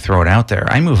and then I throw it out there,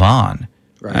 I move on,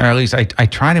 right. Or at least I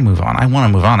try to move on. I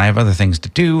want to move on. I have other things to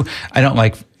do. I don't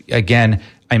like again.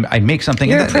 I make something.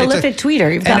 You're a prolific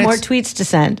tweeter. You've got more tweets to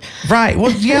send. Right.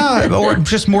 Well, yeah, or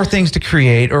just more things to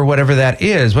create or whatever that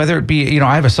is, whether it be,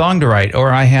 I have a song to write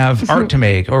or I have art to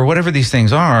make or whatever these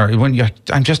things are. When you're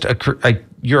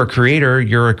a creator,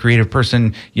 you're a creative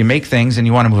person, you make things and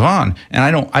you want to move on. And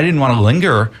I didn't want to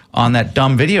linger on that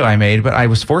dumb video I made, but I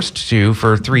was forced to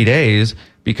for 3 days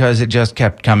because it just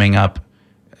kept coming up.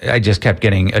 I just kept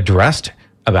getting addressed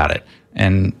about it.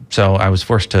 And so I was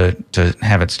forced to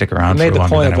have it stick around for longer than I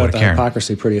would have cared. You made the point about the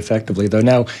hypocrisy pretty effectively, though.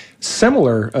 Now,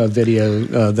 similar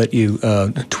video that you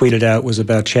tweeted out was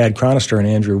about Chad Chronister and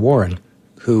Andrew Warren,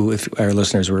 who, if our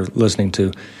listeners were listening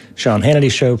to Sean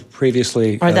Hannity's show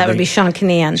previously. Or that would be Sean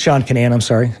Kinane. Sean Kinane, I'm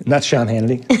sorry. Not Sean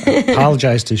Hannity. I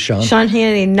apologize to Sean. Sean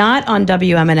Hannity not on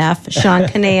WMNF. Sean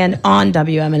Kinane on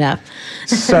WMNF.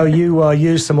 So you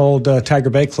used some old Tiger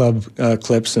Bay Club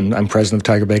clips, and I'm president of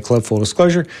Tiger Bay Club, full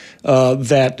disclosure,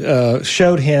 that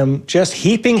showed him just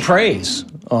heaping praise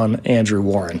on Andrew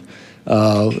Warren.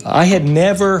 I had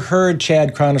never heard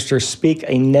Chad Chronister speak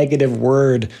a negative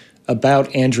word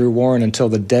about Andrew Warren until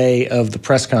the day of the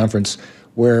press conference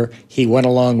where he went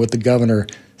along with the governor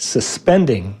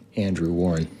suspending Andrew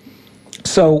Warren.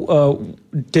 So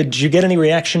did you get any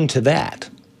reaction to that?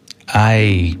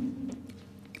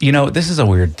 This is a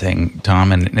weird thing,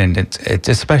 Tom, and it's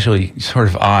especially sort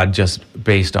of odd just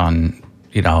based on,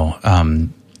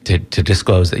 to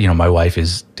disclose that, my wife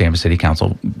is Tampa City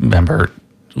Council member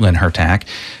Lynn Hertak,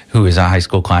 who is a high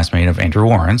school classmate of Andrew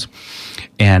Warren's.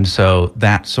 And so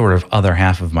that sort of other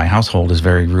half of my household is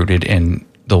very rooted in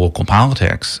the local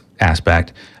politics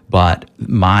aspect, but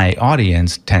my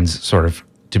audience tends sort of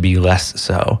to be less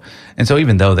so. And so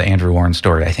even though the Andrew Warren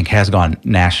story, I think, has gone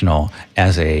national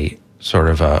as a sort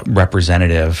of a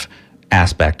representative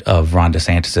aspect of Ron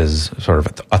DeSantis's sort of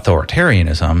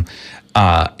authoritarianism,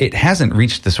 it hasn't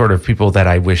reached the sort of people that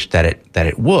I wish that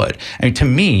it would. I mean, to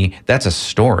me, that's a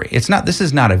story. This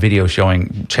is not a video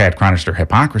showing Chad Chronister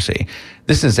hypocrisy.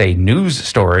 This is a news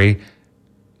story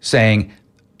saying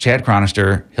Chad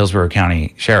Chronister, Hillsborough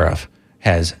County Sheriff,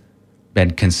 has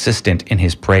been consistent in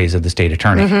his praise of the state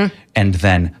attorney. Mm-hmm. And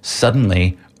then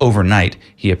suddenly, overnight,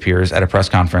 he appears at a press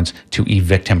conference to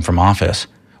evict him from office.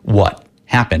 What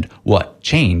happened? What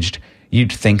changed?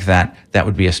 You'd think that that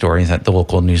would be a story that the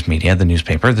local news media, the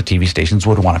newspaper, the TV stations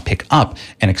would want to pick up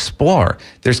and explore.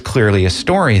 There's clearly a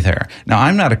story there. Now,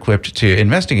 I'm not equipped to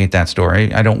investigate that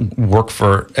story. I don't work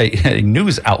for a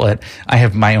news outlet. I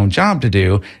have my own job to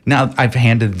do. Now, I've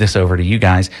handed this over to you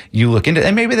guys. You look into it,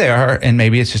 and maybe they are, and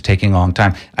maybe it's just taking a long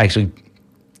time. I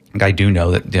do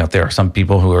know that there are some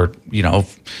people who are,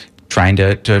 trying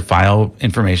to file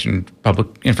public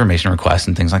information requests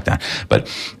and things like that. But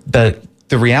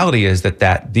the reality is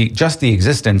that just the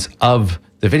existence of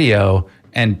the video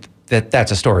and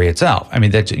that's a story itself. I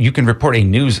mean, that you can report a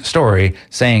news story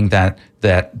saying that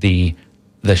the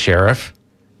sheriff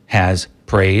has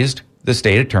praised the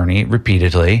state attorney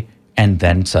repeatedly and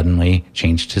then suddenly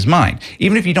changed his mind.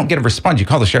 Even if you don't get a response, you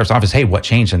call the sheriff's office, hey, what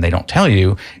changed? And they don't tell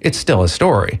you, it's still a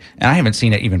story. And I haven't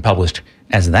seen it even published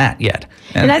as that yet.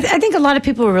 And I think a lot of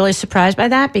people were really surprised by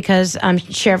that because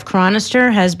Sheriff Chronister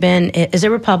is a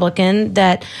Republican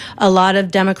that a lot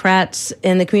of Democrats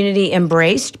in the community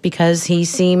embraced because he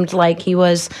seemed like he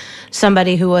was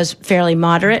somebody who was fairly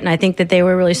moderate. And I think that they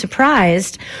were really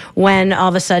surprised when all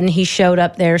of a sudden he showed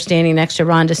up there standing next to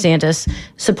Ron DeSantis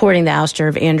supporting the ouster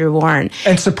of Andrew Warren.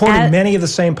 And supporting many of the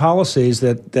same policies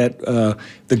that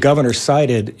the governor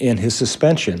cited in his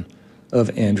suspension of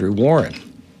Andrew Warren.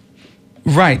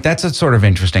 Right, that's a sort of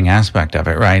interesting aspect of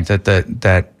it, right?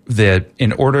 That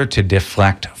in order to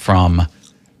deflect from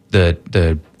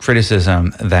the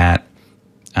criticism that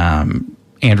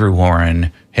Andrew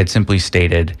Warren had simply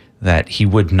stated that he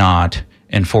would not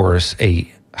enforce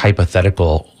a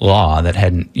hypothetical law that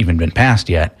hadn't even been passed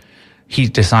yet, he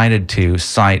decided to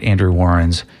cite Andrew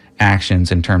Warren's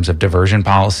actions in terms of diversion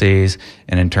policies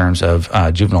and in terms of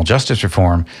juvenile justice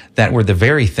reform that were the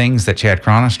very things that Chad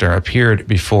Chronister appeared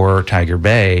before Tiger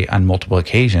Bay on multiple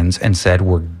occasions and said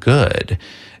were good.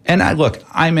 And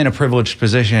I'm in a privileged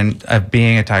position of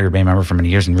being a Tiger Bay member for many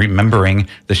years and remembering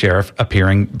the sheriff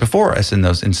appearing before us in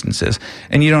those instances.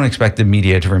 And you don't expect the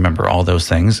media to remember all those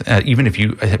things. Even if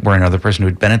you were another person who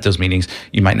had been at those meetings,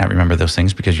 you might not remember those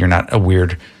things because you're not a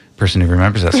weird person who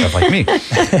remembers that stuff like me.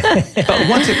 But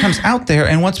once it comes out there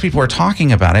and once people are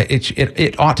talking about it,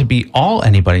 it ought to be all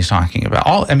anybody's talking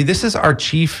about. This is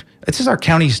our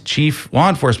county's chief law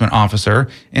enforcement officer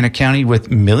in a county with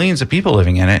millions of people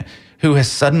living in it, who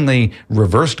has suddenly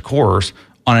reversed course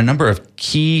on a number of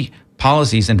key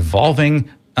policies involving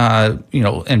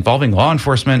law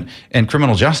enforcement and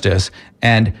criminal justice.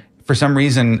 And for some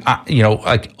reason,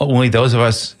 only those of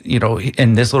us,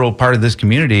 in this little part of this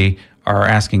community are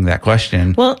asking that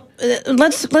question. Well,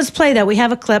 let's play that. We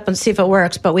have a clip and see if it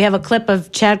works, but we have a clip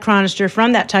of Chad Chronister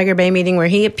from that Tiger Bay meeting where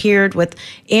he appeared with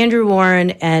Andrew Warren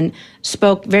and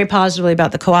spoke very positively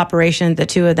about the cooperation the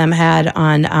two of them had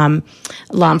on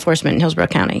law enforcement in Hillsborough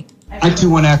County. I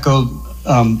too want to echo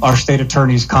our state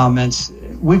attorney's comments.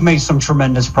 We've made some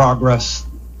tremendous progress.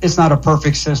 It's not a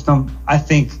perfect system. I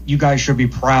think you guys should be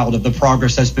proud of the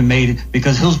progress that's been made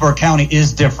because Hillsborough County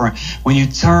is different. When you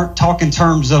talk in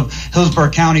terms of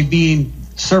Hillsborough County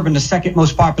serving the second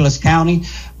most populous county,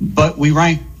 but we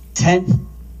rank 10th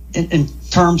in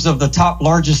terms of the top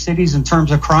largest cities in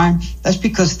terms of crime, that's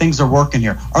because things are working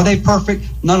here. Are they perfect?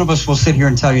 None of us will sit here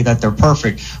and tell you that they're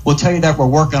perfect. We'll tell you that we're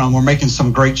working on, we're making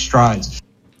some great strides.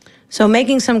 So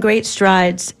making some great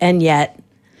strides, and yet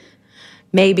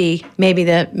maybe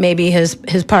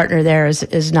his partner there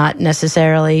is not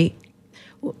necessarily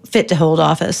fit to hold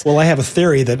office. Well, I have a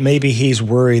theory that maybe he's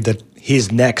worried that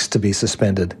he's next to be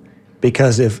suspended,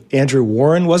 because if Andrew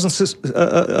Warren wasn't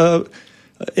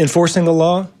enforcing the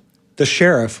law, the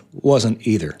sheriff wasn't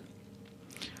either.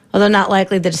 Although not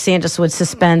likely that DeSantis would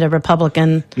suspend a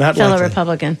Republican,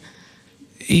 Republican.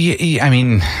 I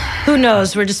mean, who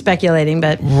knows? We're just speculating,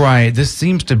 but right. This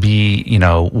seems to be,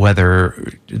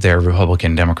 whether they're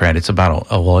Republican, Democrat, it's about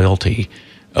a loyalty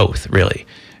oath, really.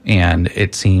 And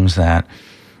it seems that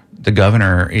the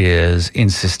governor is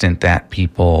insistent that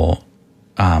people,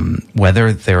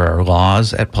 whether there are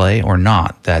laws at play or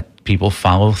not, that people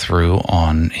follow through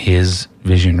on his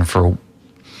vision for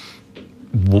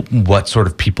what sort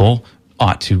of people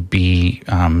ought to be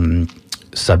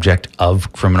subject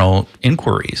of criminal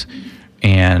inquiries.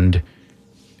 And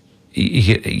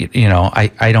I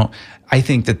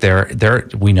think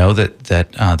that we know that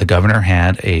the governor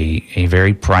had a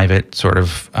very private sort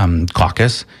of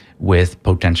caucus with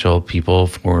potential people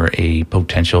for a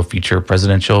potential future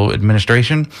presidential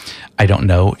administration. I don't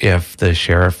know if the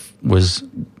sheriff was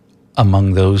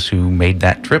among those who made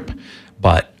that trip,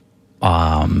 but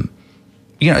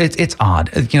it's odd.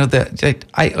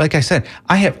 Like I said,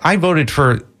 I voted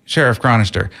for Sheriff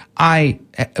Chronister. I,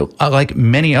 like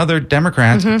many other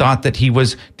Democrats, thought that he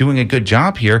was doing a good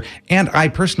job here. And I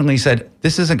personally said,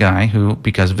 this is a guy who,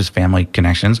 because of his family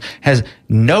connections, has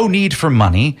no need for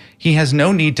money. He has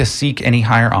no need to seek any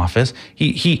higher office.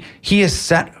 He is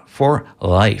set for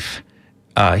life.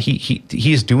 He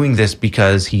is doing this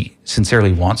because he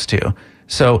sincerely wants to.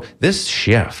 So this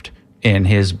shift in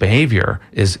his behavior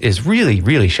is really,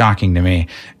 really shocking to me.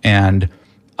 And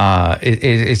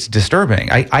it's disturbing.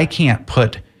 I can't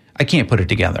put it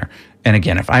together. And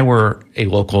again, if I were a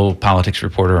local politics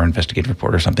reporter or investigative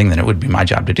reporter or something, then it would be my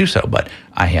job to do so. But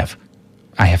I have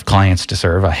clients to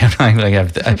serve. I have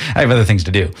other things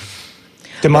to do.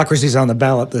 Democracy's on the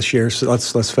ballot this year, so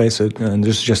let's face it. And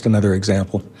this is just another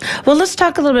example. Well, let's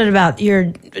talk a little bit about your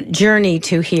journey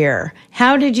to here.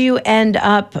 How did you end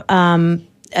up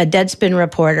a Deadspin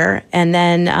reporter, and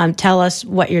then tell us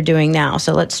what you're doing now?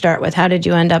 So let's start with, how did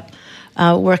you end up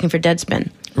working for Deadspin?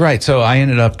 Right. So I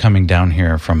ended up coming down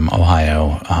here from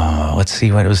Ohio. Let's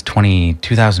see, what it was,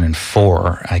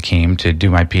 2004. I came to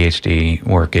do my PhD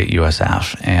work at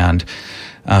USF and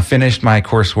finished my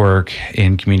coursework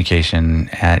in communication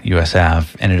at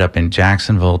USF. Ended up in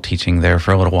Jacksonville teaching there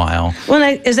for a little while. Well,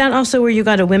 is that also where you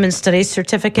got a women's studies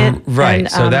certificate? Right.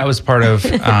 And, so that was part of.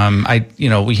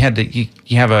 We had to.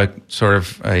 You have a sort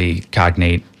of a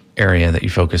cognate area that you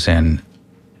focus in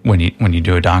when you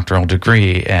do a doctoral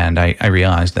degree, and I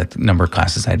realized that the number of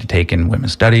classes I had to take in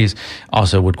women's studies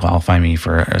also would qualify me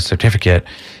for a certificate,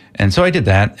 and so I did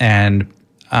that. And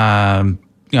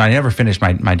I never finished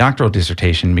my doctoral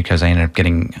dissertation because I ended up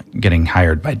getting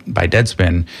hired by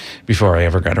Deadspin before I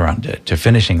ever got around to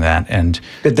finishing that. And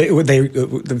did they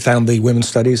found the women's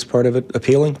studies part of it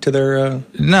appealing to their?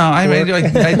 No, I mean,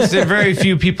 very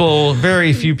few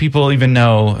people even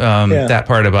know that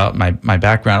part about my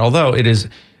background. Although it is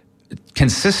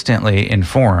consistently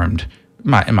informed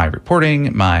my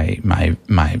reporting, my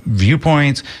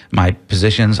viewpoints, my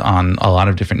positions on a lot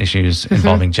of different issues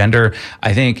involving gender.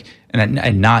 I think,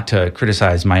 and not to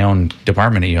criticize my own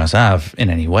department at USF in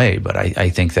any way, but I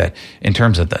think that in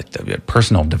terms of the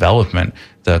personal development,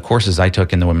 the courses I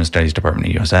took in the Women's Studies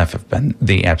department at USF have been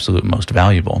the absolute most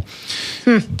valuable.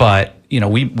 But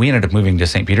we ended up moving to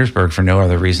St. Petersburg for no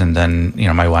other reason than,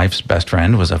 my wife's best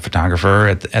friend was a photographer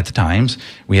at the Times.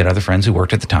 We had other friends who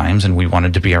worked at the Times, and we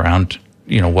wanted to be around,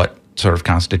 what sort of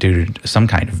constituted some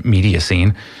kind of media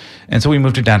scene. And so we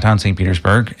moved to downtown St.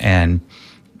 Petersburg, and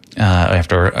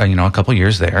after, a couple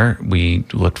years there, we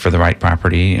looked for the right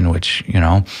property in which,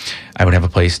 I would have a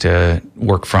place to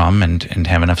work from and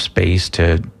have enough space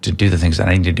to do the things that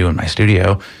I need to do in my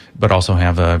studio, but also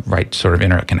have a right sort of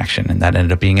internet connection. And that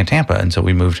ended up being in Tampa. And so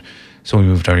we moved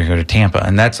over here to Tampa.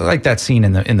 And that's like that scene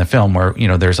in the film where,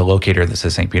 there's a locator that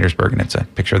says St. Petersburg and it's a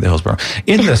picture of the Hillsborough.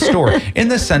 In the story, in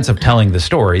the sense of telling the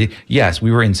story, yes,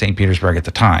 we were in St. Petersburg at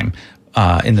the time.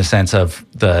 In the sense of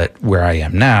where I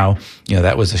am now,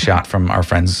 that was a shot from our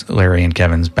friends Larry and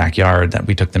Kevin's backyard that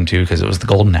we took them to because it was the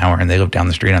golden hour and they lived down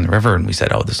the street on the river, and we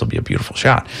said, "Oh, this will be a beautiful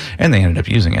shot," and they ended up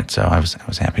using it. So I was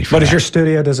happy for that. But is your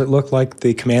studio? Does it look like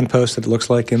the command post that it looks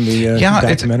like in the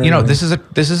documentary? This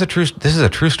is a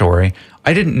true story.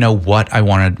 I didn't know what I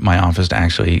wanted my office to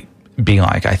actually be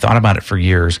like. I thought about it for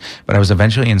years, but I was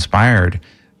eventually inspired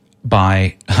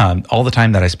by all the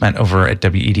time that I spent over at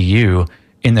WEDU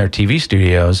in their TV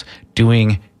studios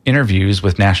doing interviews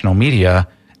with national media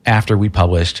after we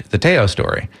published the Teo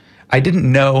story. I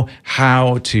didn't know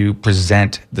how to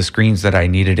present the screens that I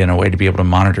needed in a way to be able to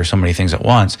monitor so many things at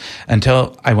once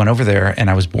until I went over there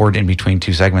and I was bored in between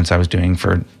two segments I was doing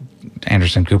for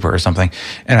Anderson Cooper or something.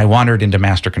 And I wandered into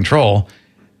Master Control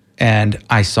and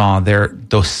I saw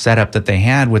those setup that they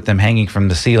had with them hanging from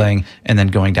the ceiling and then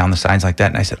going down the sides like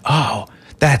that. And I said, oh,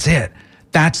 that's it.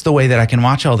 That's the way that I can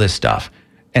watch all this stuff.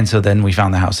 And so then we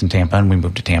found the house in Tampa and we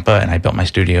moved to Tampa and I built my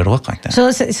studio to look like that.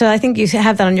 So I think you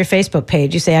have that on your Facebook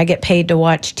page. You say, I get paid to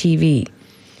watch TV.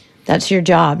 That's your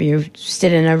job. You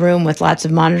sit in a room with lots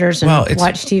of monitors and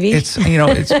watch TV.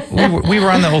 We were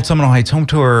on the Old Seminole Heights home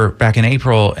tour back in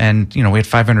April, and we had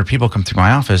 500 people come through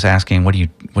my office asking, "What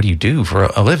do you do for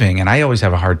a living?" And I always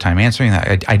have a hard time answering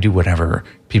that. I do whatever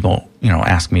people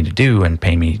ask me to do and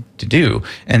pay me to do,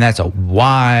 and that's a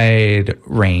wide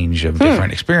range of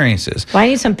different experiences. Well, I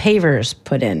need some pavers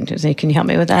put in. Can you help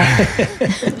me with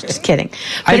that? Just kidding.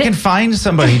 But I can find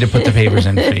somebody to put the pavers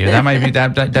in for you. That might be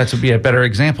that would be a better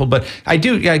example. But I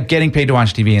do getting paid to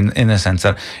watch TV in the sense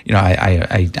that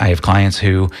I have clients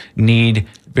who need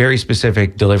very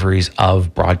specific deliveries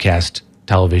of broadcast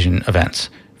television events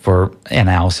for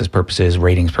analysis purposes,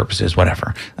 ratings purposes,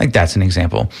 whatever. Like that's an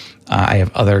example. I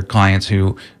have other clients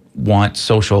who want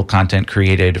social content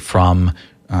created from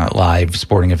live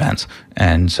sporting events,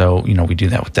 and so we do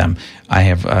that with them. I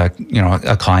have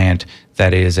a client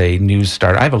that is a news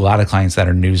startup. I have a lot of clients that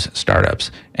are news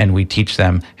startups, and we teach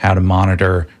them how to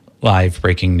monitor live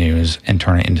breaking news and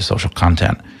turn it into social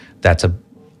content. That's a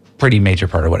pretty major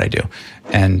part of what I do,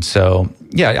 and so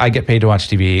I get paid to watch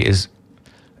TV.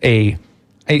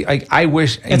 I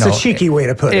wish it's a cheeky way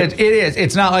to put it. It is.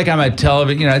 It's not like I'm a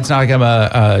television. It's not like I'm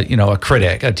a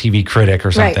critic, a TV critic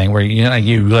or something, where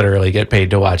you literally get paid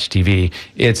to watch TV.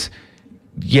 It's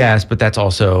yes, but that's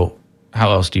also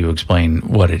how else do you explain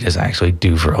what it is I actually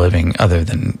do for a living other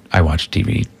than I watch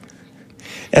TV?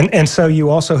 And so you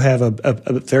also have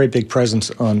a very big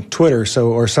presence on Twitter.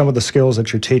 So are some of the skills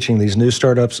that you're teaching these new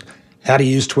startups how to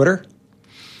use Twitter?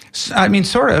 I mean,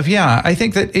 sort of, yeah. I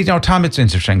think that Tom, it's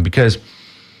interesting because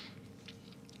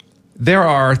there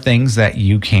are things that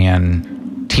you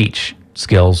can teach,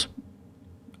 skills,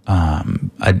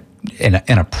 an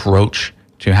approach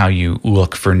to how you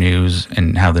look for news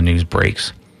and how the news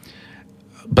breaks.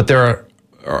 But there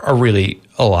are really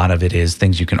a lot of it is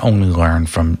things you can only learn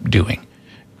from doing.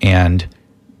 And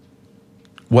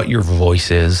what your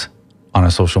voice is on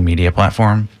a social media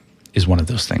platform is one of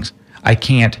those things. I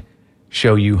can't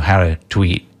show you how to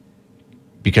tweet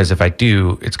because if I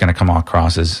do, it's going to come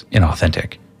across as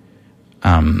inauthentic.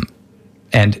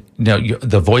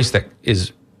 The voice that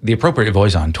is the appropriate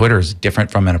voice on Twitter is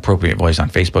different from an appropriate voice on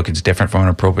Facebook. It's different from an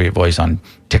appropriate voice on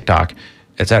TikTok,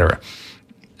 et cetera.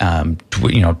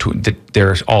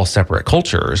 They're all separate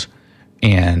cultures,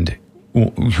 and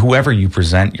whoever you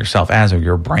present yourself as or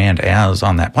your brand as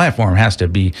on that platform has to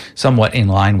be somewhat in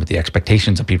line with the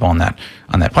expectations of people on that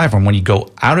platform. When you go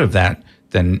out of that,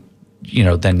 then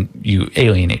you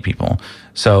alienate people.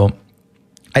 So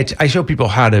I show people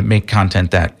how to make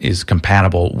content that is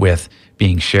compatible with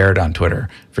being shared on Twitter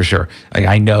for sure.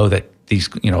 I know that these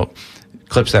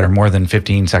clips that are more than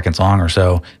 15 seconds long or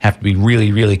so have to be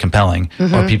really, really compelling,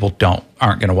 or people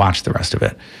aren't going to watch the rest of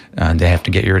it. They have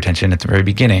to get your attention at the very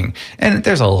beginning. And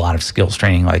there's a lot of skills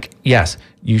training. Like, yes,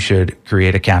 you should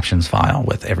create a captions file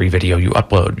with every video you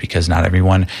upload, because not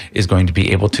everyone is going to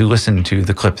be able to listen to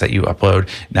the clip that you upload.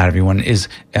 Not everyone is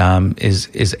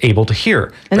able to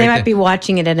hear. And they might be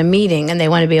watching it at a meeting, and they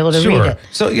want to be able to read it.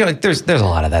 So there's a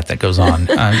lot of that goes on.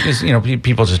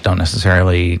 People just don't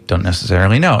necessarily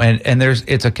know, and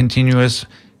it's a continuous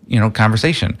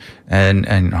conversation.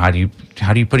 And how do you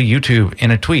put a YouTube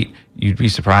in a tweet? You'd be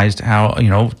surprised how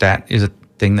that is a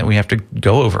thing that we have to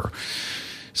go over.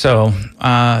 So,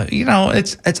 I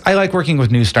like working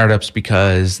with new startups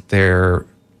because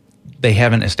they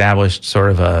haven't established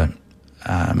sort of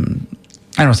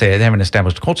I don't say they haven't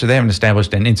established culture, they haven't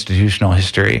established an institutional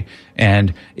history.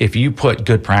 And if you put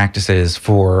good practices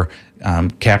for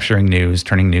capturing news,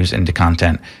 turning news into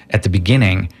content at the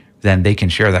beginning, then they can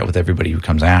share that with everybody who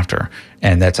comes after.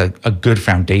 And that's a good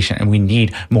foundation. And we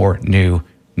need more new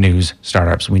news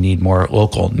startups. We need more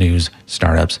local news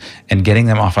startups. And getting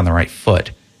them off on the right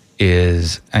foot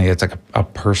it's like a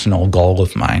personal goal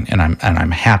of mine, and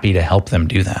I'm happy to help them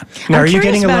do that. Now, I'm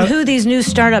curious about who these new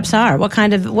startups are.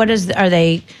 Are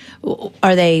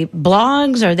they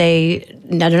blogs?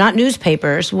 They're not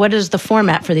newspapers. What is the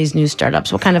format for these new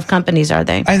startups? What kind of companies are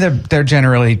they? They're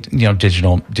generally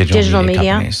digital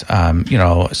media companies.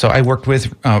 So I worked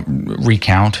with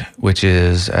Recount, which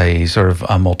is a sort of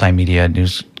a multimedia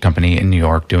news company in New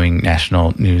York doing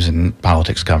national news and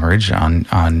politics coverage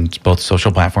on both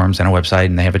social platforms and a website,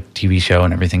 and they have a TV show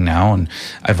and everything now. And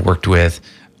I've worked with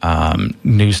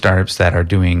news startups that are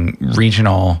doing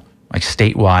regional, like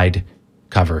statewide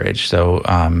coverage. So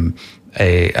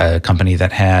a company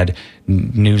that had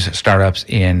news startups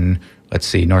in,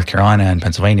 North Carolina and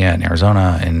Pennsylvania and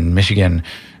Arizona and Michigan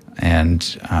and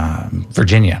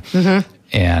Virginia.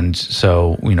 And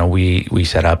so, we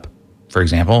set up, for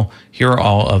example, here are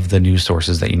all of the news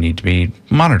sources that you need to be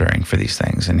monitoring for these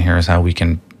things. And here's how we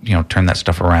can, turn that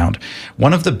stuff around.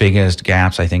 One of the biggest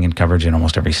gaps, I think, in coverage in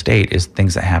almost every state is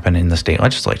things that happen in the state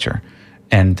legislature.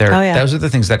 And those are the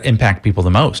things that impact people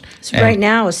the most. Right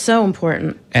now is so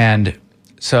important. And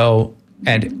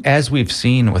as we've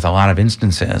seen with a lot of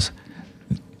instances,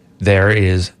 there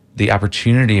is the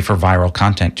opportunity for viral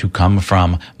content to come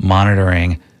from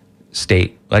monitoring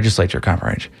state legislature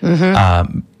coverage.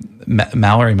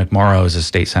 Mallory McMorrow is a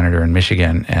state senator in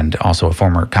Michigan and also a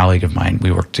former colleague of mine.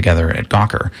 We worked together at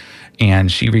Gawker.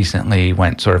 And she recently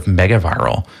went sort of mega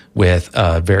viral with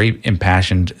a very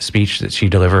impassioned speech that she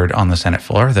delivered on the Senate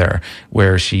floor there,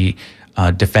 where she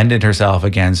defended herself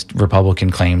against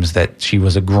Republican claims that she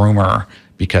was a groomer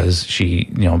because she,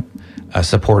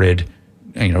 supported,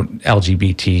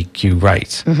 LGBTQ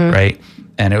rights, right?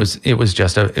 And it was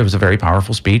a very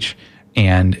powerful speech,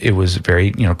 and it was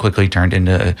very, quickly turned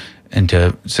into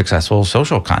successful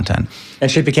social content.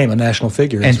 And she became a national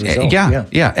figure as a result.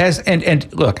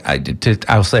 And look,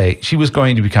 I'll say she was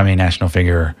going to become a national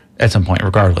figure at some point,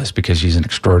 regardless, because she's an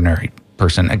extraordinary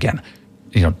person. Again,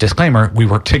 disclaimer: we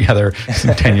worked together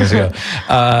 10 years ago,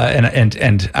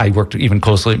 and I worked even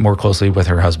more closely with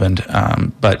her husband.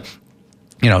 But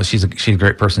she's a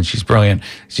great person. She's brilliant.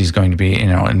 She's going to be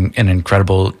an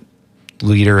incredible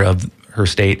leader of her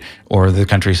state or the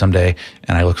country someday,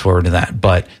 and I look forward to that.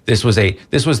 But this was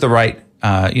the right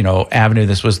avenue.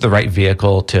 This was the right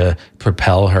vehicle to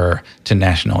propel her to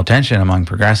national attention among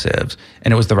progressives,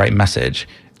 and it was the right message.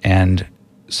 And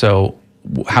so,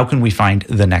 how can we find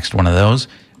the next one of those?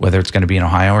 Whether it's going to be in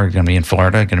Ohio or going to be in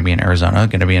Florida, going to be in Arizona,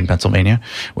 going to be in Pennsylvania,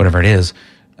 whatever it is.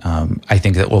 I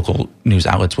think that local news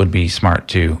outlets would be smart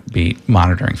to be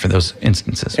monitoring for those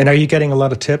instances. And are you getting a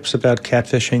lot of tips about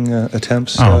catfishing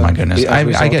attempts? Oh my goodness!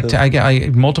 I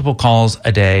get multiple calls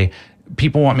a day.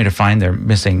 People want me to find their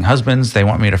missing husbands. They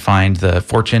want me to find the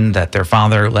fortune that their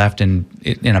father left in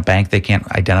a bank they can't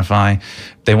identify.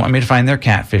 They want me to find their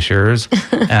catfishers.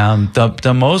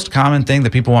 The most common thing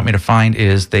that people want me to find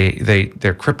is their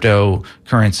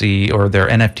cryptocurrency or their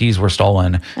NFTs were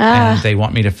stolen, and they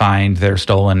want me to find their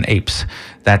stolen apes.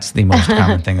 That's the most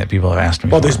common thing that people have asked me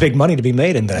for. Well, there's big money to be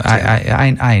made in that.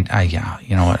 Yeah,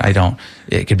 you know what? I don't.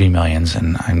 It could be millions,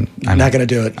 and I'm not going to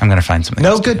do it. I'm going to find something.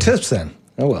 No good tips then.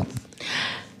 Oh well.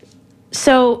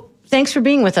 So thanks for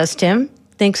being with us, Tim.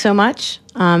 Thanks so much.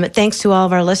 Thanks to all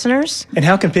of our listeners. And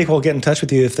how can people get in touch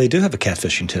with you if they do have a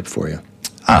catfishing tip for you?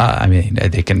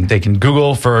 They can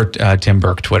Google for Tim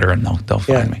Burke Twitter, and they'll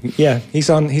find me. Yeah,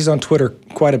 he's on Twitter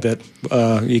quite a bit.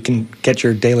 You can get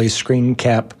your daily screen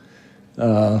cap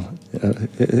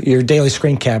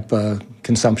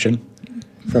consumption.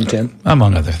 from Tim.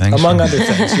 Among other things. Among other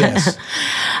things, yes.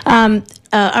 All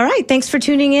right. Thanks for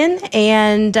tuning in.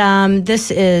 And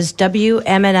this is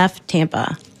WMNF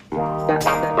Tampa.